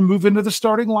to move into the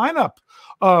starting lineup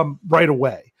right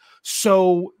away.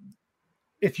 So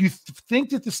if you think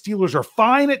that the Steelers are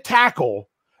fine at tackle,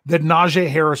 then Najee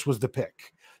Harris was the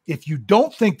pick. If you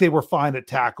don't think they were fine at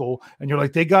tackle and you're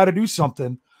like, they got to do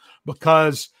something,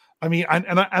 because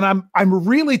I'm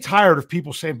really tired of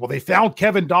people saying, well, they found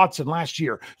Kevin Dotson last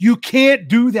year. You can't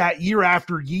do that year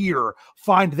after year,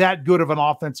 find that good of an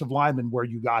offensive lineman where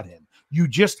you got him. You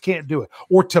just can't do it.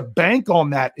 Or to bank on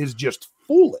that is just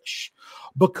foolish,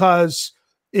 because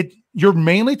you're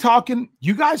mainly talking,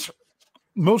 you guys,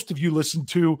 most of you listened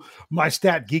to my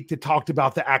Stat Geek that talked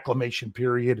about the acclimation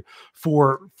period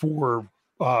for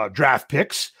draft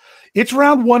picks. It's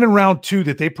round 1 and round 2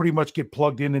 that they pretty much get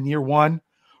plugged in year 1.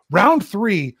 Round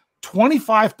 3,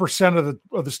 25%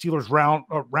 of the Steelers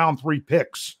round 3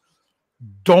 picks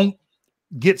don't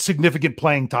get significant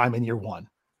playing time in year one.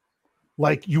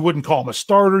 Like, you wouldn't call them a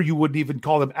starter. You wouldn't even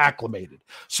call them acclimated.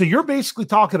 So you're basically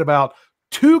talking about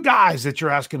 2 guys that you're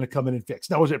asking to come in and fix.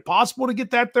 Now, is it possible to get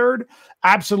that third?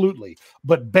 Absolutely.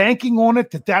 But banking on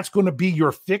it that's going to be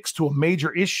your fix to a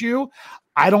major issue,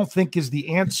 I don't think is the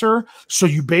answer. So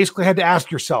you basically had to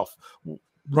ask yourself,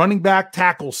 running back,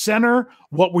 tackle, center,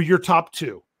 what were your top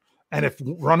 2? And if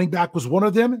running back was one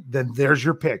of them, then there's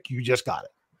your pick. You just got it.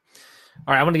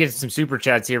 All right, I want to get to some super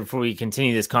chats here before we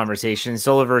continue this conversation.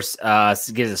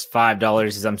 Solarverse gives us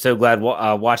 $5. Says, I'm so glad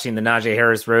watching the Najee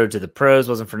Harris road to the pros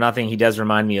wasn't for nothing. He does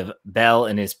remind me of Bell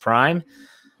in his prime.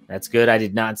 That's good. I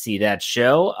did not see that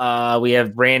show. We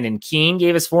have Brandon King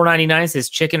gave us $4.99. Says,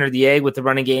 chicken or the egg with the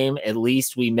running game? At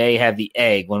least we may have the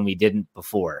egg when we didn't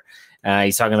before.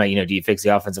 He's talking about, do you fix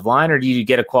the offensive line or do you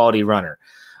get a quality runner?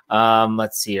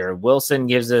 Let's see here. Wilson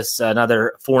gives us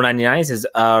another $4.99. Says,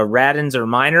 Radins or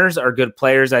Miners are good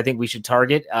players I think we should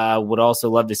target. Would also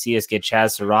love to see us get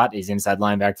Chaz Surratt. He's inside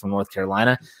linebacker from North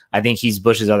Carolina. I think he's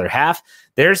Bush's other half.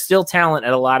 There's still talent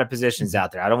at a lot of positions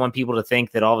out there. I don't want people to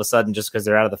think that all of a sudden, just because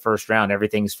they're out of the first round,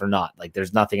 everything's for naught. Like,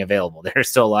 there's nothing available. There's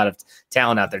still a lot of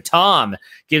talent out there. Tom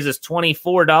gives us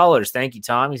 $24. Thank you,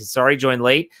 Tom. He says, sorry, joined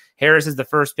late. Harris is the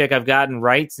first pick I've gotten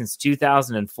right since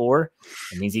 2004.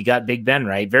 It means he got Big Ben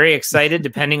right. Very excited.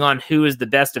 Depending on who is the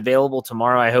best available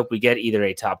tomorrow, I hope we get either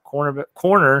a top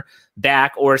corner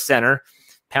back or center.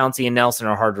 Pouncey and Nelson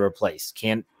are hard to replace.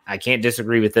 I can't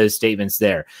disagree with those statements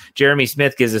there. Jeremy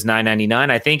Smith gives us $9.99.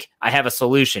 I think I have a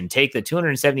solution. Take the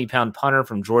 270-pound punter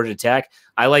from Georgia Tech.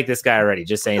 I like this guy already,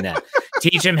 just saying that.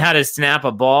 Teach him how to snap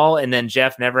a ball, and then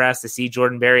Jeff never has to see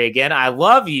Jordan Berry again. I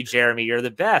love you, Jeremy. You're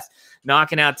the best.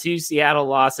 Knocking out 2 Seattle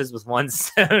losses with 1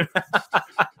 7.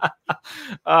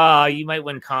 You might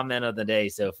win comment of the day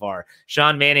so far.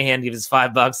 Sean Manahan gives us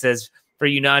 $5. Says, for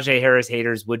you Najee Harris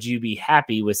haters, would you be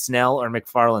happy with Snell or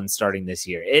McFarland starting this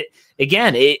year?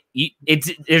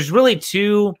 There's really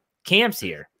 2 camps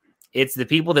here. It's the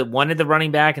people that wanted the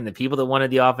running back and the people that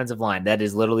wanted the offensive line. That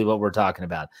is literally what we're talking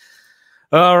about.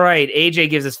 All right.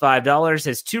 AJ gives us $5.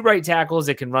 Says 2 right tackles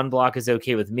that can run block is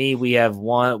okay with me. We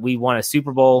won a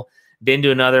Super Bowl, been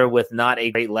to another with not a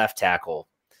great left tackle.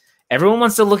 Everyone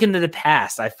wants to look into the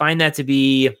past. I find that to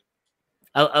be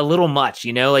a little much,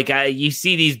 you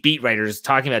see these beat writers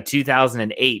talking about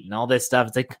 2008 and all this stuff.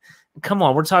 It's like, come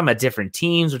on, we're talking about different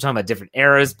teams. We're talking about different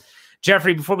eras.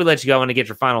 Jeffrey, before we let you go, I want to get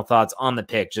your final thoughts on the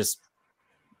pick. Just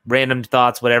random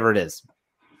thoughts, whatever it is.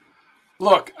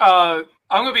 Look, I'm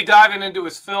going to be diving into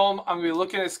his film. I'm going to be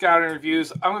looking at scouting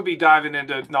reviews. I'm going to be diving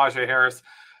into Najee Harris.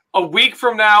 A week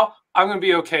from now, I'm going to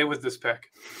be okay with this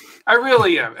pick. I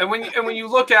really am. And when you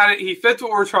look at it, he fits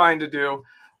what we're trying to do.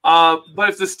 But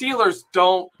if the Steelers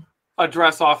don't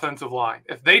address offensive line,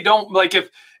 if they don't, like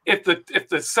if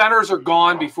the centers are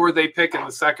gone before they pick in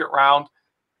the second round,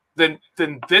 then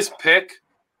this pick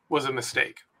was a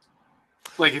mistake.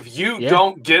 Like, if you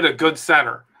don't get a good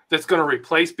center that's going to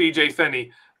replace BJ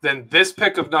Finney, then this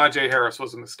pick of Najee Harris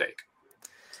was a mistake.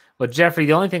 Well, Jeffrey,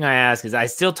 the only thing I ask is I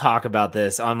still talk about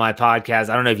this on my podcast.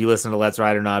 I don't know if you listen to Let's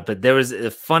Ride or not, but there was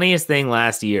the funniest thing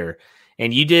last year.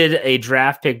 And you did a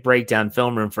draft pick breakdown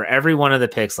film room for every one of the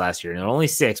picks last year. And only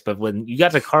 6, but when you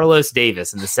got to Carlos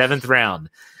Davis in the 7th round,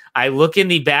 I look in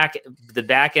the back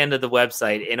end of the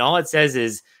website, and all it says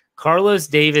is Carlos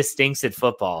Davis stinks at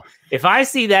football. If I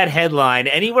see that headline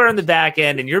anywhere in the back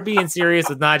end and you're being serious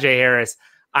with Najee Harris,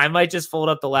 I might just fold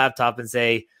up the laptop and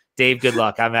say, Dave, good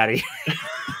luck. I'm out of here.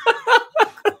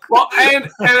 Well, and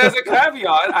as a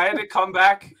caveat, I had to come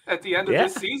back at the end of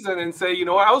this season and say, you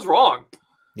know what, I was wrong.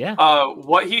 Yeah.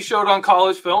 What he showed on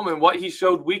college film and what he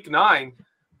showed week 9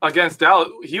 against Dallas,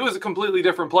 he was a completely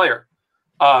different player.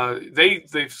 The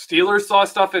Steelers saw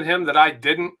stuff in him that I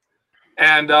didn't.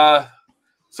 And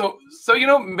so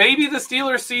maybe the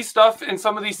Steelers see stuff in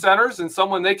some of these centers and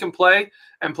someone they can play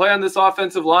on this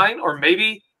offensive line, or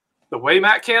maybe the way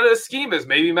Matt Canada's scheme is,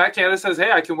 maybe Matt Canada says,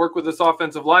 hey, I can work with this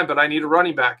offensive line, but I need a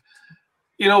running back.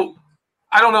 I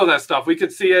don't know that stuff. We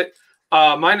could see it.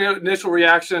 My initial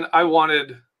reaction, I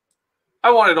wanted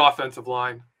offensive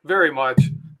line very much.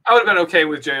 I would have been okay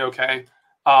with JOK.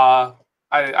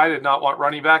 I did not want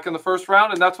running back in the first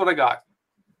round, and that's what I got.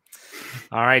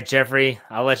 All right, Jeffrey,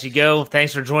 I'll let you go.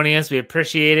 Thanks for joining us. We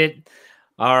appreciate it.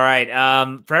 All right.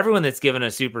 For everyone that's given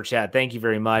a super chat, thank you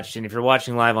very much. And if you're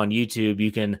watching live on YouTube,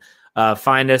 you can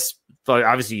Find us.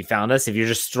 Obviously, you found us. If you're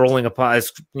just scrolling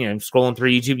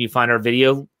through YouTube and you find our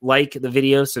video, like the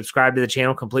video, subscribe to the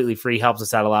channel, completely free, helps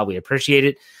us out a lot. We appreciate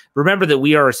it. Remember that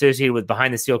we are associated with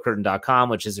BehindTheSteelCurtain.com,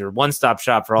 which is your one-stop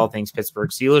shop for all things Pittsburgh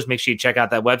Steelers. Make sure you check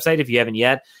out that website if you haven't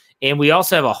yet. And we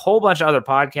also have a whole bunch of other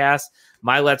podcasts.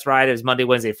 My Let's Ride is Monday,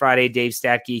 Wednesday, Friday. Dave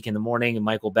Stat Geek in the morning, and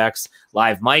Michael Beck's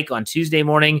Live Mike on Tuesday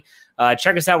morning.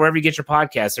 Check us out wherever you get your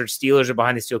podcast. Search Steelers or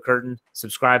Behind the Steel Curtain.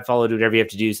 Subscribe, follow, do whatever you have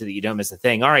to do so that you don't miss a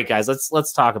thing. All right, guys,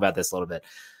 let's talk about this a little bit.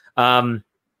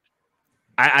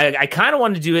 I kind of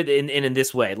want to do it in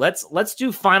this way. Let's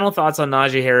do final thoughts on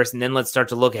Najee Harris, and then let's start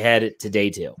to look ahead to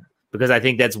day 2, because I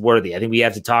think that's worthy. I think we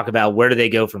have to talk about where do they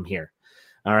go from here.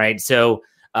 All right, so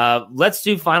let's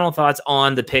do final thoughts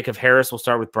on the pick of Harris. We'll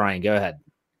start with Brian. Go ahead.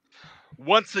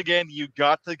 Once again, you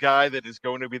got the guy that is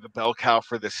going to be the bell cow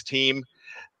for this team.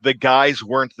 The guys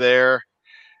weren't there.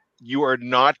 You are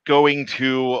not going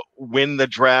to win the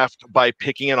draft by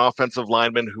picking an offensive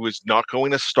lineman who is not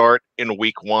going to start in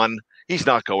week 1. He's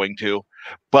not going to,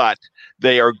 but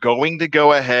they are going to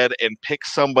go ahead and pick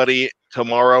somebody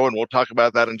tomorrow, and we'll talk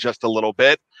about that in just a little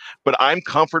bit. But I'm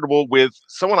comfortable with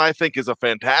someone I think is a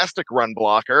fantastic run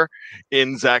blocker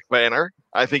in Zach Banner.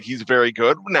 I think he's very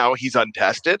good. Now, he's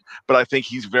untested, but I think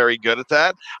he's very good at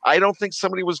that. I don't think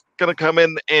somebody was going to come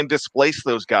in and displace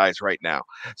those guys right now.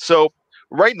 So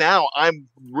right now, I'm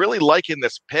really liking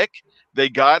this pick. They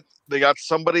got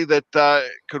somebody that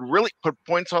could really put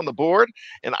points on the board,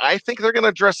 and I think they're going to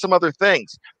address some other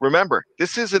things. Remember, they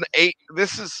have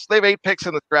 8 picks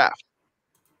in the draft.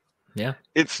 Yeah,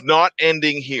 it's not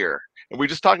ending here. And we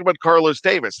just talked about Carlos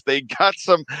Davis. They got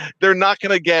some. They're not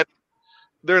going to get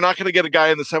a guy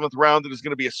in the 7th round that is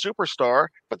going to be a superstar,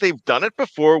 but they've done it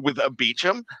before with a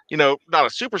Beachum. Not a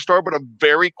superstar, but a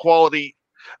very quality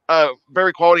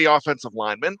offensive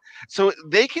lineman. So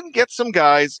they can get some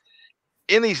guys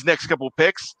in these next couple of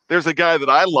picks. There's a guy that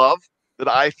I love that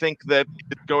I think that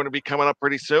is going to be coming up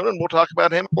pretty soon, and we'll talk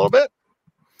about him a little bit.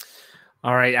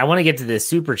 All right, I want to get to this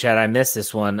super chat. I missed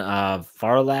this one.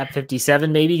 Farlap57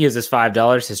 maybe gives us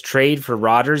 $5. His trade for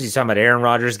Rodgers. He's talking about Aaron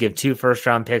Rodgers. Give 2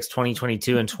 first-round picks,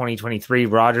 2022 and 2023.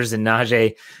 Rodgers and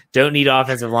Najee don't need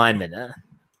offensive linemen.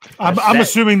 I'm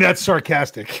assuming that's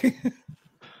sarcastic.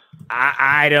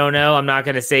 I don't know. I'm not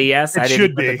going to say yes. I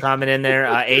didn't put the comment in there.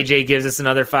 AJ gives us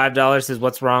another $5. Says,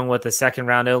 what's wrong with the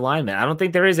 2nd-round O lineman? I don't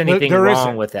think there is anything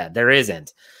wrong with that. There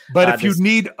isn't. But if you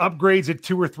need upgrades at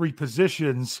 2 or 3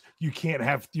 positions, you can't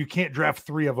draft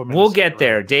 3 of them. We'll get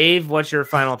there. Dave, what's your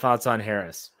final thoughts on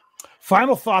Harris?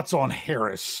 Final thoughts on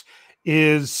Harris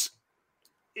is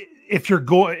if you're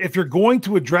going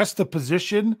to address the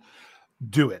position,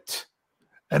 do it.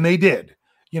 And they did.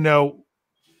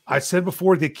 I said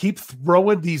before, they keep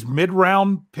throwing these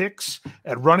mid-round picks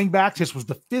at running backs. This was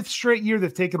the 5th straight year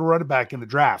they've taken a running back in the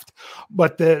draft.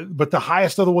 But the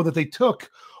highest other one that they took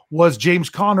was James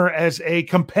Conner as a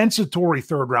compensatory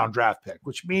 3rd-round draft pick,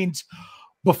 which means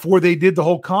before they did the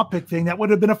whole comp pick thing, that would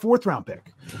have been a 4th-round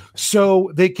pick. So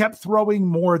they kept throwing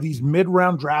more of these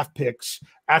mid-round draft picks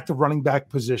at the running back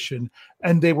position,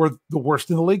 and they were the worst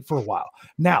in the league for a while.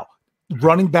 Now,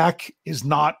 running back is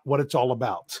not what it's all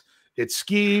about. It's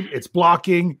scheme, it's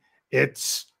blocking,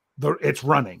 it's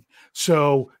running.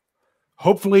 So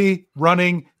hopefully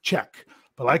running, check.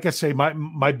 But like I say,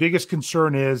 my biggest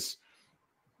concern is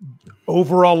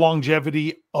overall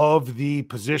longevity of the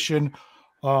position.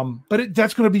 But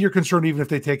that's going to be your concern even if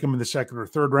they take them in the 2nd or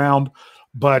 3rd round.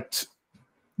 But,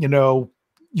 you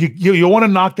want to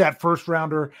knock that 1st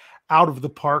rounder out of the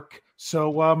park.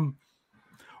 So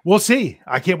we'll see.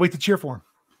 I can't wait to cheer for him.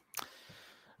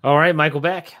 All right, Michael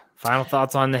Beck. Final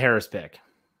thoughts on the Harris pick.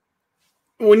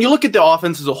 When you look at the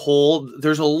offense as a whole,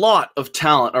 there's a lot of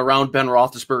talent around Ben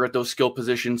Roethlisberger at those skill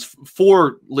positions.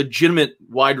 4 legitimate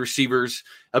wide receivers,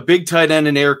 a big tight end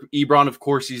in Eric Ebron. Of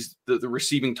course, he's the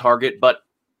receiving target. But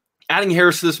adding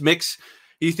Harris to this mix,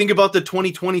 you think about the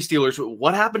 2020 Steelers.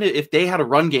 What happened if they had a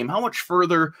run game? How much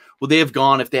further would they have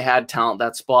gone if they had talent at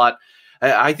that spot?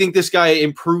 I think this guy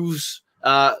improves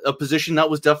a position that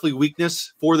was definitely a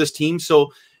weakness for this team.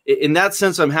 So in that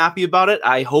sense, I'm happy about it.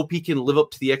 I hope he can live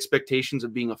up to the expectations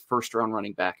of being a 1st-round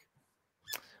running back.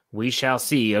 We shall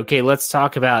see. Okay, let's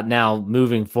talk about now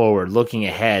moving forward, looking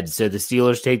ahead. So the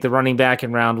Steelers take the running back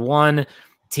in round 1.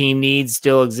 Team needs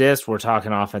still exist. We're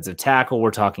talking offensive tackle. We're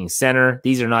talking center.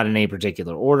 These are not in any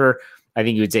particular order. I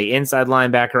think you would say inside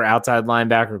linebacker, outside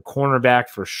linebacker, cornerback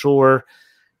for sure.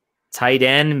 Tight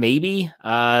end, maybe.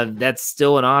 That's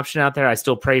still an option out there. I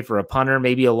still pray for a punter,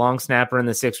 maybe a long snapper in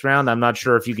the 6th round. I'm not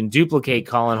sure if you can duplicate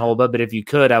Colin Holba, but if you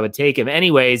could, I would take him.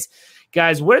 Anyways,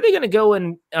 guys, where are they going to go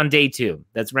on day 2?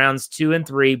 That's rounds 2 and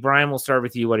 3. Brian, we'll start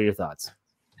with you. What are your thoughts?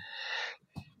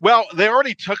 Well, they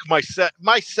already took my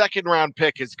second round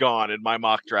pick is gone in my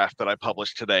mock draft that I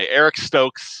published today. Eric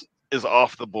Stokes is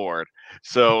off the board.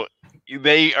 So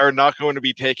they are not going to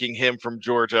be taking him from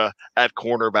Georgia at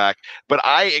cornerback, but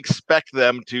I expect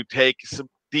them to take some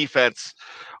defense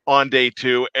on day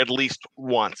 2 at least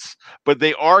once. But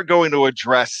they are going to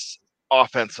address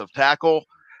offensive tackle.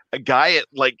 A guy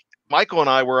like Michael and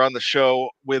I were on the show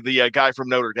with the guy from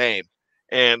Notre Dame,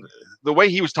 and the way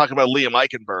he was talking about Liam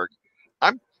Eichenberg,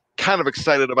 I'm kind of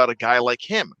excited about a guy like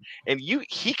him, and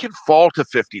he can fall to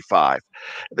 55.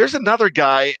 There's another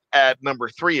guy at number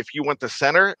 3. If you went to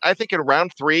center, I think in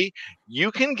round 3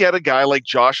 you can get a guy like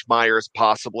Josh Myers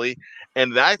possibly,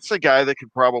 and that's a guy that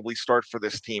could probably start for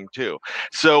this team too.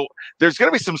 So there's going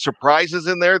to be some surprises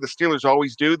in there. The Steelers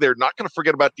always do. They're not going to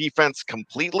forget about defense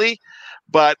completely,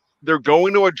 but they're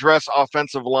going to address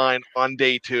offensive line on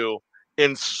day 2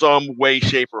 in some way,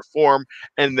 shape, or form,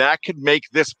 and that could make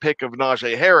this pick of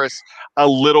Najee Harris a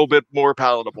little bit more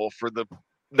palatable for the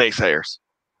naysayers.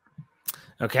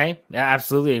 Okay, yeah,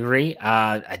 absolutely agree.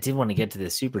 I did want to get to the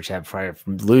super chat before I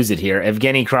lose it here.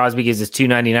 Evgeny Crosby gives us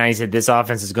 $2.99. He said this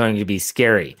offense is going to be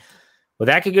scary. Well,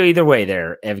 that could go either way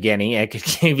there, Evgeny. It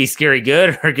could be scary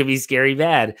good or it could be scary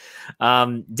bad.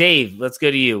 Dave, let's go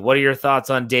to you. What are your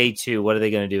thoughts on day 2? What are they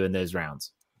going to do in those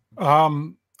rounds?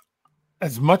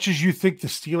 As much as you think the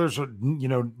Steelers are,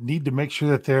 need to make sure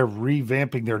that they're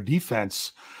revamping their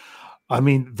defense, I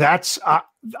mean, that's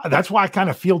why I kind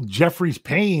of feel Jeffrey's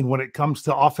pain when it comes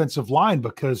to offensive line,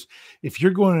 because if you're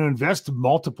going to invest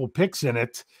multiple picks in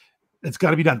it, it's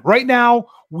got to be done. Right now,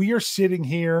 we are sitting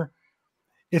here.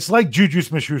 It's like Juju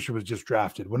Smith-Schuster was just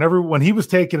drafted. When he was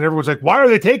taken, everyone's like, why are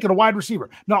they taking a wide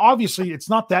receiver? Now, obviously, it's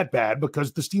not that bad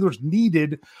because the Steelers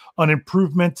needed an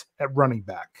improvement at running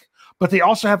back. But they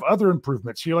also have other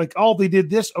improvements. You're like, oh, they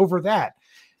did this over that.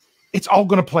 It's all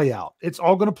going to play out. It's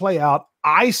all going to play out.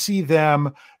 I see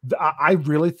them. I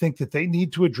really think that they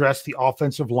need to address the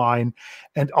offensive line.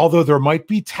 And although there might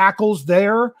be tackles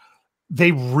there,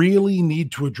 they really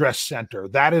need to address center.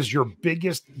 That is your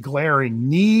biggest glaring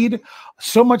need.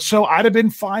 So much so, I'd have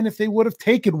been fine if they would have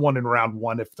taken one in round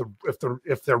 1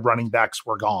 if their running backs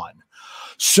were gone.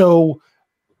 So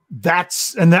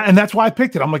that's why I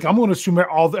picked it. I'm like, I'm going to assume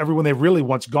everyone they really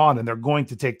want's gone, and they're going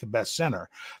to take the best center.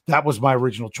 That was my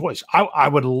original choice. I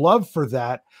would love for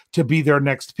that to be their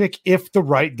next pick if the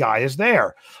right guy is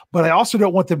there, but I also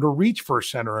don't want them to reach for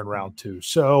center in round 2.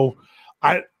 So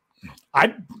I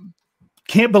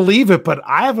can't believe it, but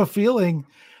I have a feeling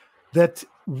that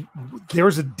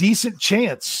there's a decent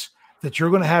chance that you're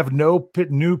going to have no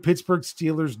new Pittsburgh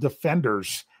Steelers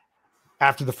defenders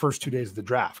after the first 2 days of the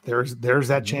draft. There's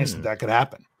that chance that could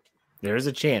happen. There's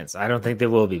a chance. I don't think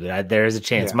there will be, but there is a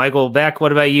chance. Yeah. Michael Beck,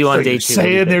 what about you on day 2?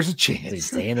 Saying there's a chance.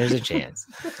 Saying there's a chance.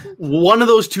 One of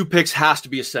those 2 picks has to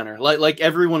be a center. Like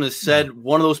everyone has said,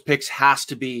 one of those picks has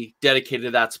to be dedicated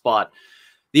to that spot.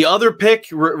 The other pick,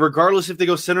 regardless if they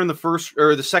go center in the first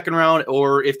or the second round,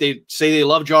 or if they say they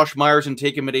love Josh Myers and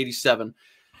take him at 87,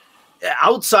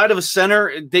 outside of a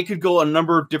center, they could go a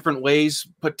number of different ways.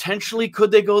 Potentially,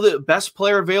 could they go the best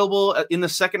player available in the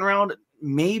second round?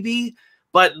 Maybe,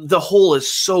 but the hole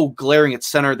is so glaring at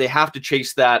center. They have to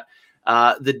chase that.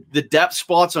 The depth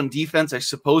spots on defense, I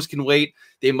suppose, can wait.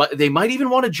 They might even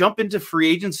want to jump into free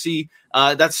agency,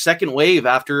 that second wave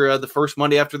after the first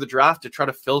Monday after the draft, to try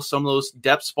to fill some of those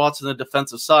depth spots in the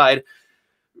defensive side.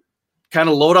 Kind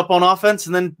of load up on offense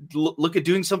and then look at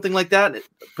doing something like that,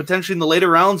 potentially in the later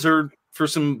rounds or for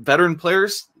some veteran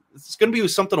players. It's going to be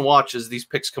something to watch as these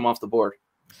picks come off the board.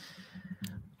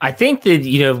 I think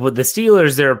that, with the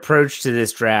Steelers, their approach to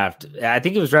this draft, I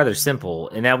think it was rather simple.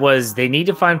 And that was they need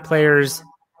to find players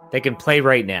that can play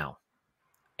right now.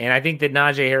 And I think that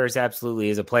Najee Harris absolutely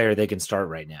is a player that can start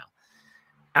right now.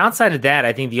 Outside of that,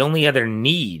 I think the only other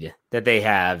need that they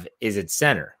have is at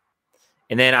center.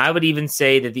 And then I would even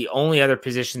say that the only other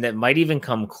position that might even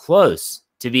come close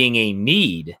to being a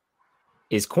need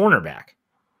is cornerback.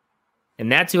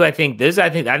 And that's who I think those are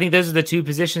the 2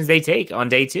 positions they take on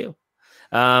day 2.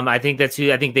 I think that's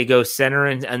who I think they go center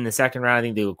in the second round. I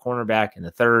think they go cornerback in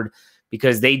the third,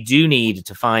 because they do need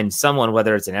to find someone,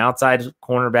 whether it's an outside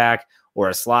cornerback or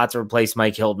a slot to replace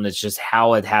Mike Hilton. It's just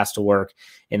how it has to work,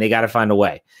 and they got to find a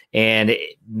way. And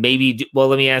maybe,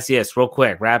 let me ask you this real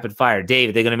quick, rapid fire. Dave,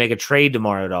 are they going to make a trade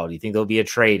tomorrow at all? Do you think there'll be a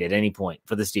trade at any point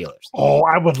for the Steelers? Oh,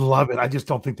 I would love it. I just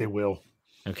don't think they will.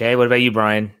 Okay. What about you,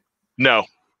 Brian? No.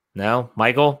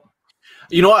 Michael?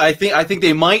 I think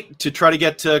they might, to try to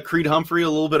get Creed Humphrey a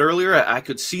little bit earlier. I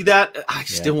could see that. I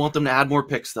still want them to add more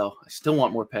picks, though. I still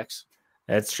want more picks.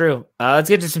 That's true. Let's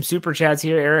get to some super chats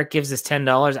here. Eric gives us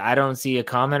 $10. I don't see a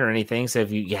comment or anything, so if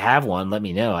you have one, let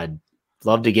me know. I'd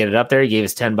love to get it up there. He gave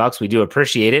us $10. We do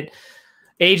appreciate it.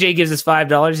 AJ gives us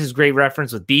 $5. His great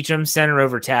reference with Beachum, center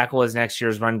over tackle, as next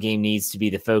year's run game needs to be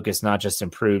the focus, not just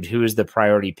improved. Who is the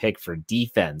priority pick for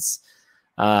defense?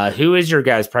 Who is your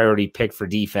guys' priority pick for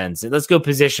defense? Let's go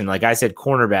position. Like I said,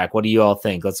 cornerback. What do you all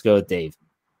think? Let's go with Dave.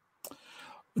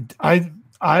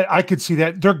 I could see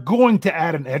that. They're going to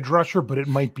add an edge rusher, but it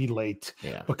might be late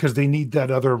because they need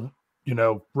that other,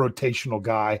 rotational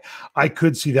guy. I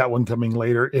could see that one coming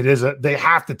later. They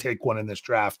have to take one in this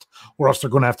draft, or else they're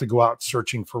going to have to go out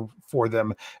searching for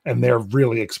them, and they're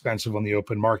really expensive on the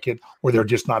open market, or they're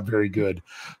just not very good.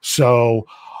 So,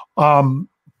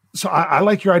 I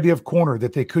like your idea of corner,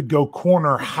 that they could go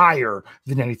corner higher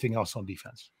than anything else on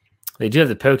defense. They do have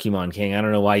the Pokemon King. I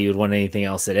don't know why you would want anything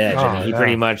else at edge. I mean, he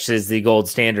pretty much is the gold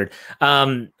standard.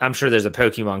 I'm sure there's a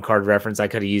Pokemon card reference I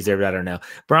could have used there, but I don't know.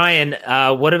 Brian,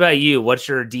 what about you? What's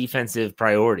your defensive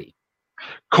priority?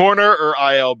 Corner or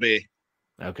ILB?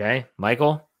 Okay.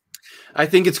 Michael? I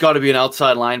think it's got to be an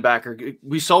outside linebacker.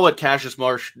 We saw what Cassius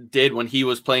Marsh did when he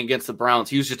was playing against the Browns.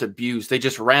 He was just abused. They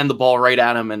just ran the ball right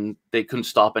at him, and they couldn't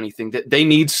stop anything. They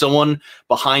need someone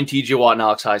behind T.J. Watt and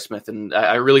Alex Highsmith, and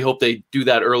I really hope they do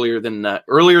that earlier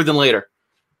than later.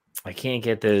 I can't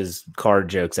get those card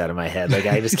jokes out of my head. Like,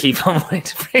 I just keep on wanting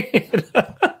to bring it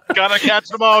up. Gotta catch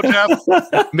them all, Jeff.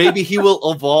 Maybe he will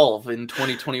evolve in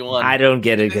 2021. I don't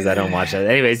get it because I don't watch that.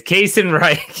 Anyways, Kason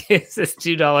Wright gives us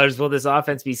 $2. Will this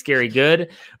offense be scary good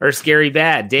or scary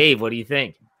bad? Dave, what do you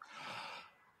think?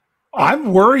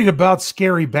 I'm worried about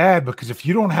scary bad because if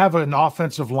you don't have an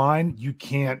offensive line, you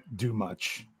can't do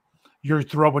much. You're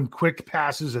throwing quick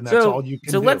passes, and that's all you can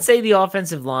do. So let's say the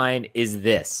offensive line is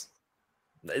this.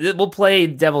 We'll play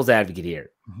devil's advocate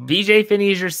here. BJ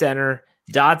Finney is your center.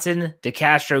 Dotson,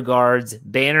 DeCastro guards,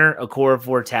 Banner,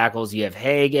 Okorafor tackles. You have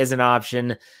Haig as an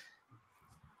option.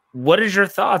 What is your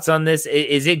thoughts on this?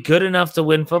 Is it good enough to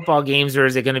win football games, or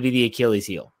is it going to be the Achilles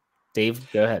heel?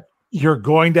 Dave, go ahead. You're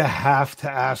going to have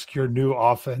to ask your new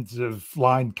offensive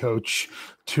line coach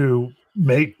to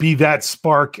be that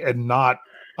spark and not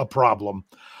a problem,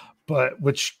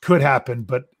 which could happen.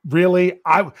 But really,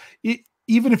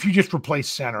 even if you just replace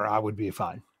center, I would be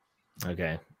fine.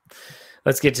 Okay.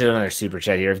 Let's get to another super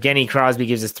chat here. Evgeny Crosby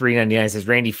gives us $3.99. Says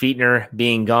Randy Fichtner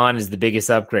being gone is the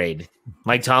biggest upgrade.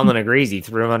 Mike Tomlin agrees. He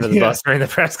threw him under the bus during the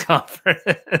press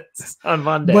conference on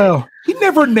Monday. Well, he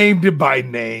never named him by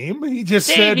name. He just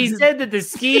said that the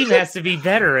scheme has to be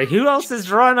better. Like, who else is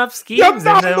drawing up schemes? I'm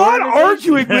not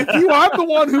arguing with you. I'm the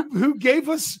one who gave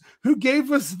us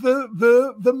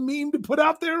the meme to put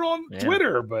out there on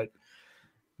Twitter, but.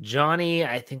 Johnny,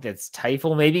 I think that's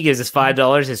Teifel, maybe gives us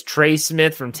 $5. His Trey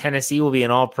Smith from Tennessee will be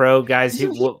an all-pro. Guys,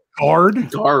 guard.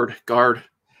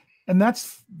 And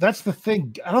that's the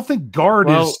thing. I don't think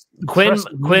guard is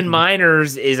Quinn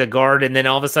Miners is a guard, and then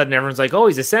all of a sudden everyone's like, oh,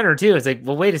 he's a center too. It's like,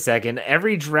 well, wait a second.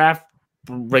 Every draft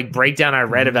breakdown I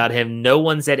read about him, no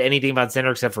one said anything about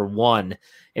center except for one,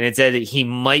 and it said that he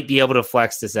might be able to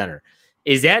flex to center.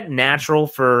 Is that natural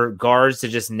for guards to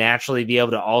just naturally be able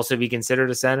to also be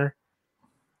considered a center?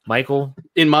 Michael?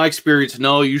 In my experience,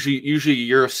 no. Usually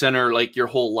you're a center like your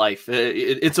whole life.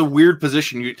 It's a weird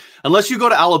position. Unless you go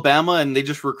to Alabama and they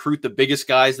just recruit the biggest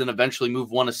guys, then eventually move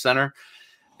one to center.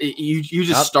 You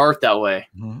just start that way.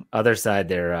 Other side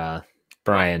there,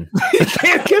 Brian. I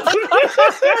can't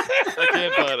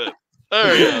find it.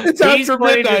 There you go. He's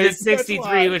played with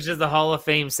 63, which is the Hall of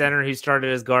Fame center who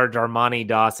started as guard Darmani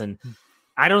Dawson.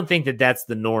 I don't think that's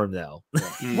the norm, though.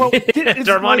 Well,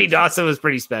 Darmani Dawson was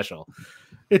pretty special.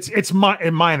 It's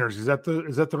Miners. Is that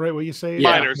the right way you say it?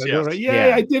 Miners, yes. Right?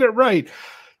 Yeah, I did it right.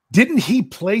 Didn't he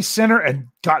play center and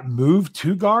got moved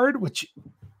to guard, which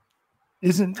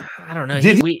isn't? I don't know.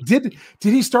 Did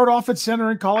he start off at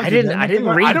center in college? I didn't read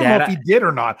that. I don't know if he did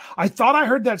or not. I thought I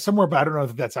heard that somewhere, but I don't know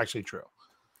if that's actually true.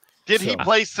 Did he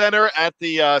play center at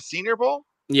the Senior Bowl?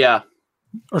 Yeah,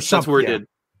 or something. That's where he did.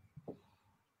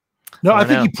 No, I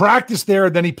think he practiced there,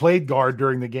 and then he played guard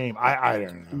during the game. I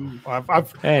don't know.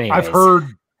 I've heard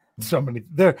so many.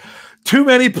 There too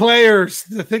many players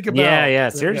to think about. Yeah,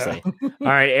 seriously. All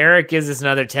right, Eric gives us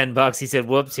another $10. He said,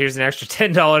 "Whoops, here's an extra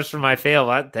 $10 for my fail."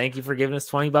 Thank you for giving us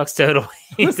 $20 total.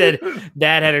 He said,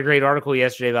 "Dad had a great article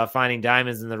yesterday about finding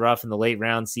diamonds in the rough in the late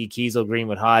round. See Kiesel,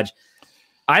 Greenwood, Hodge."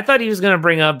 I thought he was going to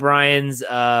bring up Brian's,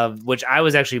 which I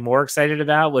was actually more excited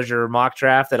about, was your mock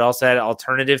draft that also had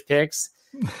alternative picks.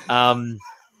 I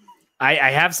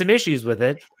have some issues with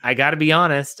it. I got to be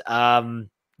honest.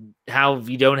 How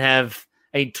you don't have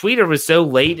Tweeter was so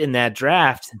late in that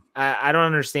draft. I don't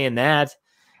understand that.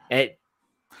 If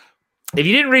you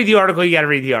didn't read the article, you got to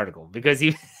read the article because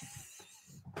he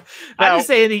I'm just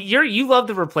saying that you love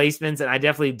the replacements, and I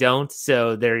definitely don't.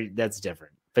 So that's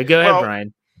different. But go ahead,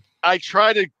 Brian. I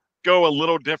try to go a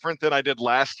little different than I did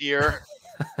last year.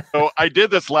 So I did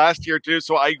this last year too.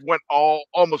 So I went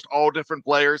almost all different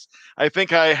players. I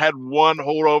think I had one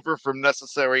holdover from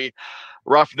Necessary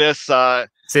Roughness.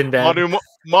 Sinbad.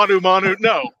 Manu,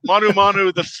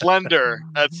 the Slender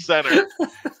at center.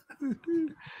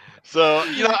 So,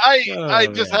 I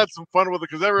just had some fun with it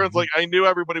because everyone's like, I knew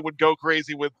everybody would go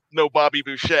crazy with no Bobby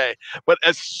Boucher. But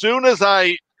as soon as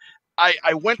I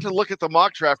went to look at the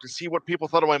mock draft to see what people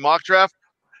thought of my mock draft,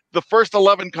 the first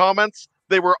 11 comments,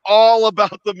 they were all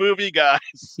about the movie guys.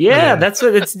 Yeah, that's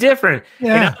what it's different.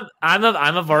 Yeah. I'm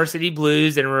a Varsity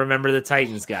Blues and Remember the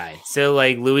Titans guy. So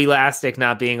like Louis Lastic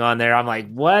not being on there, I'm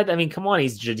like, what? I mean, come on,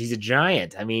 he's a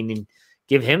giant. I mean,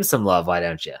 give him some love, why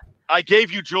don't you? I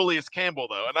gave you Julius Campbell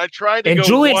though, and I tried to. And go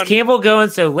Julius Campbell going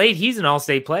so late, he's an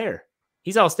all-state player.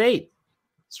 He's all-state,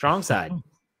 strong side.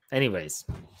 Anyways.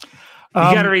 You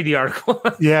got to read the article.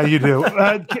 Yeah, you do.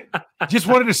 Just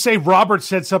wanted to say, Robert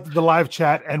said something to the live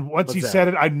chat, and once he said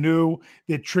it, I knew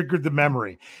it triggered the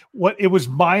memory. It was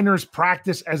Miner's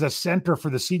practice as a center for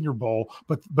the Senior Bowl,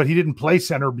 but he didn't play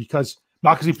center not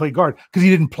because he played guard, because he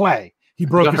didn't play. He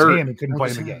broke his hand and couldn't play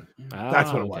in the game.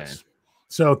 That's what it was.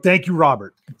 So thank you,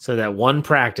 Robert. So that one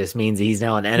practice means he's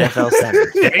now an NFL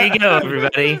center. There you go,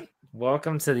 everybody.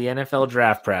 Welcome to the NFL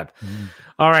Draft Prep.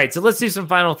 All right, so let's do some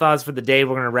final thoughts for the day.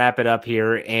 We're going to wrap it up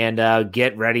here and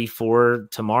get ready for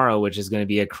tomorrow, which is going to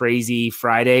be a crazy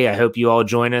Friday. I hope you all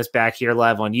join us back here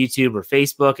live on YouTube or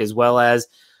Facebook, as well as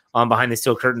on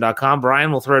BehindTheSteelCurtain.com.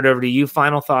 Brian, we'll throw it over to you.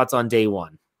 Final thoughts on day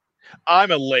one.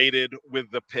 I'm elated with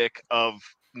the pick of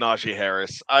Najee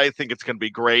Harris. I think it's going to be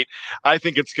great. I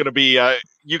think it's going to be,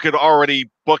 you could already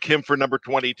book him for number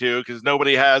 22 because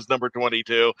nobody has number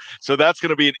 22. So that's going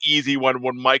to be an easy one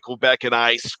when Michael Beck and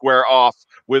I square off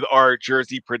with our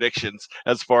jersey predictions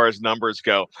as far as numbers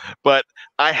go. But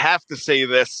I have to say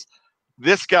this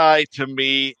guy to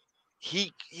me,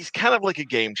 he's kind of like a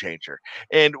game changer.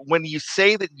 And when you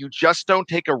say that you just don't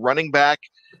take a running back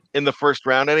in the first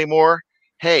round anymore,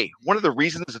 hey, one of the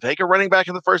reasons to take a running back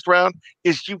in the first round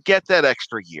is you get that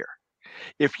extra year.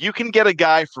 If you can get a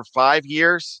guy for 5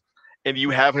 years and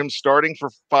you have him starting for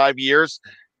 5 years,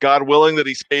 God willing that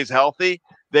he stays healthy,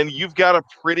 then you've got a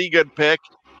pretty good pick.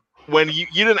 When you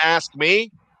didn't ask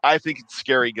me, I think it's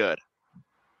scary good.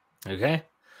 Okay.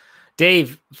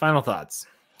 Dave, final thoughts.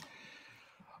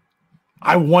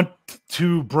 I want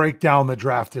to break down the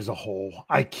draft as a whole.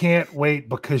 I can't wait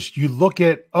because you look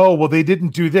at, they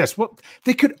didn't do this. Well,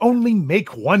 they could only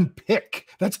make one pick.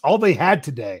 That's all they had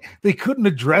today. They couldn't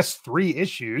address 3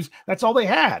 issues. That's all they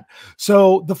had.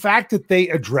 So the fact that they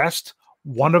addressed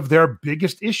one of their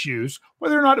biggest issues,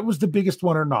 whether or not it was the biggest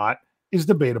one or not, is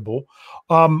debatable.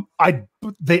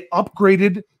 They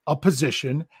upgraded a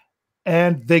position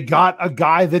and they got a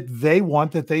guy that they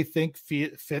want, that they think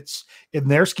fits in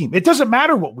their scheme. It doesn't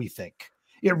matter what we think.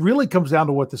 It really comes down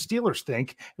to what the Steelers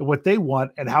think and what they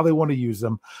want and how they want to use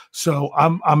them. So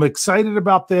I'm excited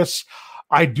about this.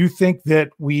 I do think that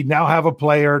we now have a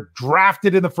player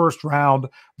drafted in the first round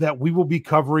that we will be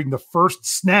covering the first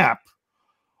snap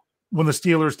when the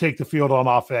Steelers take the field on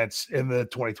offense in the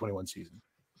 2021 season.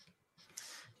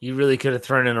 You really could have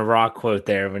thrown in a Rock quote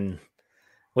there.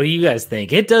 What do you guys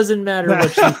think? It doesn't matter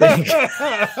what you think.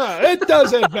 It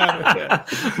doesn't matter.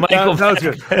 Michael, that was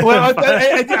good. Well,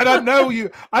 I don't know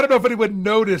I don't know if anyone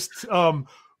noticed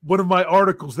one of my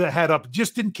articles that had up,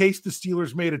 just in case the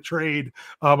Steelers made a trade.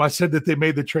 I said that they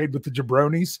made the trade with the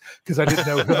Jabronis because I didn't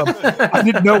know. I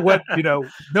didn't know what,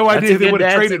 no idea they would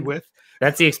have traded with.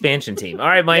 That's the expansion team. All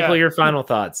right, Michael, your final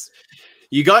thoughts.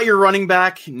 You got your running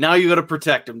back. Now you got to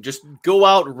protect him. Just go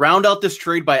out, round out this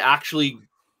trade by actually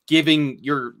giving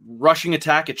your rushing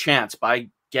attack a chance by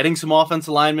getting some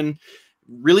offensive linemen.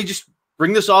 Really just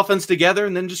bring this offense together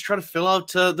and then just try to fill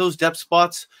out those depth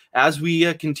spots as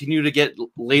we continue to get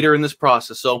later in this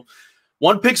process. So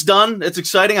one pick's done. It's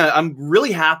exciting. I'm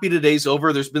really happy today's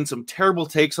over. There's been some terrible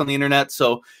takes on the internet.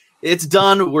 So it's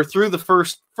done. We're through the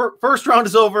first round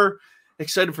is over.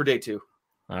 Excited for day 2.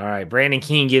 All right. Brandon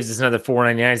King gives us another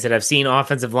 $4.99. Said, I've seen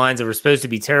offensive lines that were supposed to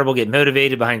be terrible get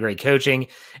motivated behind great coaching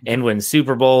and win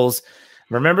Super Bowls.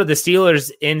 Remember the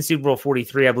Steelers in Super Bowl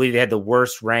 43, I believe they had the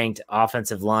worst ranked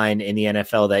offensive line in the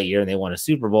NFL that year, and they won a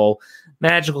Super Bowl.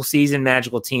 Magical season,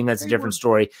 magical team. That's a different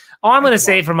story. All I'm going to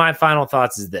say for my final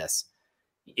thoughts is this.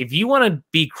 If you want to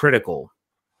be critical,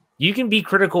 you can be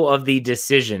critical of the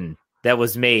decision that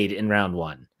was made in round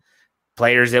 1.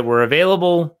 Players that were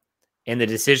available and the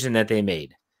decision that they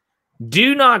made.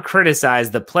 Do not criticize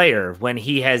the player when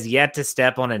he has yet to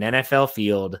step on an NFL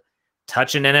field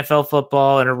touch an NFL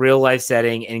football in a real life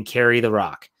setting and carry the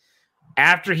rock.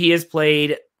 After he has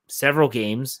played several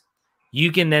games,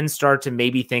 you can then start to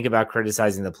maybe think about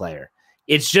criticizing the player.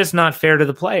 It's just not fair to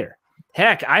the player.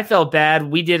 Heck, I felt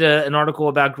bad. We did an article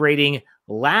about grading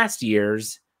last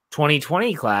year's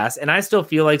 2020 class, and I still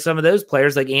feel like some of those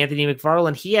players, like Anthony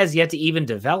McFarland, he has yet to even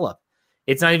develop.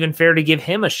 It's not even fair to give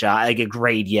him a shot, like a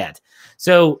grade yet.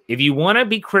 So if you want to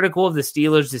be critical of the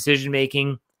Steelers'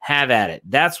 decision-making, have at it.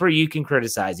 That's where you can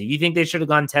criticize. If you think they should have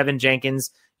gone Tevin Jenkins,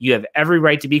 you have every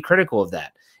right to be critical of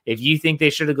that. If you think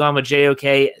they should have gone with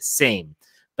JOK, same.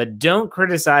 But don't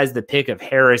criticize the pick of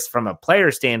Harris from a player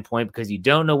standpoint because you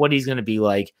don't know what he's going to be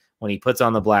like when he puts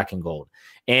on the black and gold.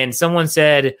 And someone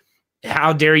said,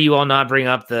 how dare you all not bring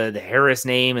up the Harris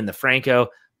name and the Franco?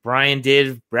 Brian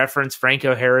did reference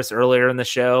Franco Harris earlier in the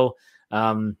show.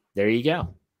 There you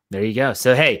go. There you go.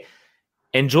 So, hey,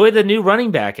 enjoy the new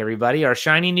running back, everybody, our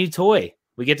shiny new toy.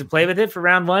 We get to play with it for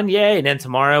round 1. Yay. And then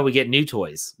tomorrow we get new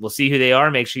toys. We'll see who they are.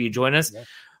 Make sure you join us. Yeah.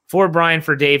 For Brian,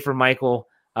 for Dave, for Michael,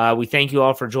 we thank you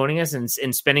all for joining us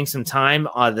and spending some time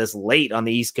this late on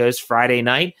the East Coast, Friday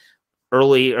night,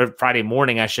 Friday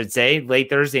morning, I should say, late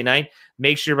Thursday night.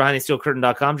 Make sure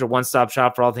BehindTheSteelCurtain.com is your one-stop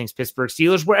shop for all things Pittsburgh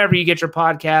Steelers. Wherever you get your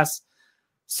podcasts,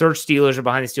 search Steelers or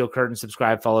Behind the Steel Curtain,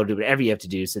 subscribe, follow, do whatever you have to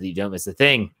do so that you don't miss a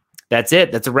thing. That's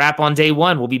it. That's a wrap on day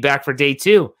 1. We'll be back for day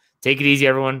 2. Take it easy,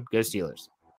 everyone. Go Steelers.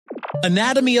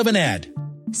 Anatomy of an ad.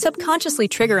 Subconsciously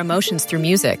trigger emotions through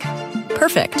music.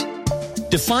 Perfect.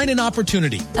 Define an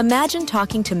opportunity. Imagine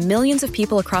talking to millions of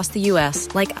people across the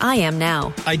U.S. like I am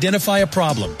now. Identify a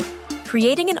problem.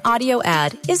 Creating an audio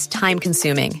ad is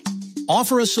time-consuming.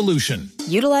 Offer a solution.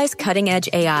 Utilize cutting-edge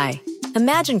AI.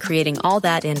 Imagine creating all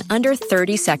that in under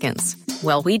 30 seconds.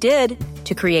 Well, we did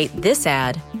to create this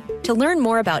ad. To learn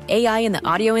more about AI in the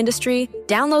audio industry,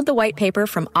 download the white paper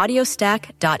from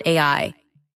audiostack.ai.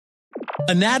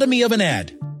 Anatomy of an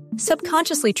ad.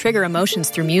 Subconsciously trigger emotions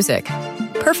through music.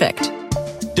 Perfect.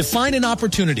 Define an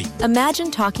opportunity.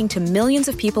 Imagine talking to millions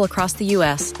of people across the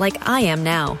U.S. like I am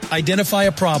now. Identify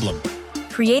a problem.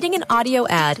 Creating an audio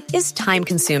ad is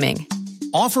time-consuming.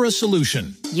 Offer a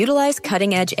solution. Utilize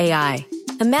cutting-edge AI.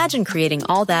 Imagine creating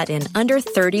all that in under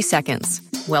 30 seconds.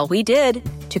 Well, we did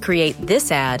to create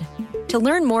this ad. To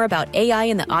learn more about AI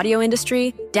in the audio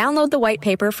industry, download the white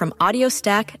paper from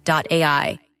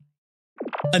audiostack.ai.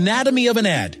 Anatomy of an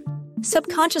ad.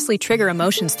 Subconsciously trigger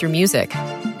emotions through music.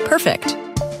 Perfect.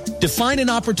 Define an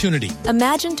opportunity.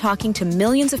 Imagine talking to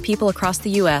millions of people across the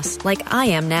U.S. like I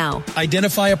am now.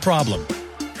 Identify a problem.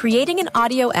 Creating an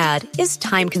audio ad is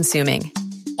time-consuming.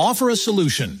 Offer a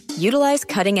solution. Utilize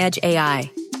cutting-edge AI.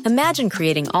 Imagine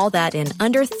creating all that in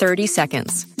under 30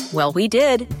 seconds. Well, we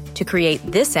did to create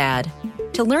this ad.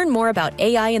 To learn more about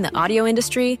AI in the audio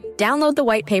industry, download the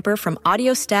white paper from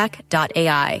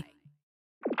audiostack.ai.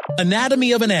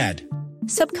 Anatomy of an ad.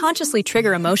 Subconsciously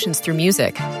trigger emotions through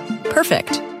music.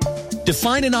 Perfect.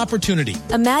 Define an opportunity.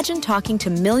 Imagine talking to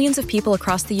millions of people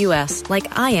across the U.S.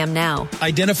 like I am now.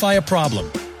 Identify a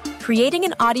problem. Creating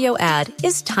an audio ad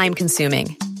is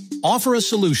time-consuming. Offer a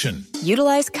solution.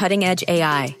 Utilize cutting-edge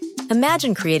AI.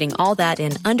 Imagine creating all that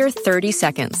in under 30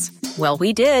 seconds. Well,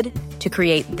 we did to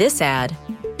create this ad.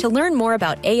 To learn more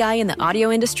about AI in the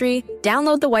audio industry,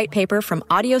 download the white paper from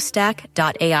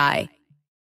audiostack.ai.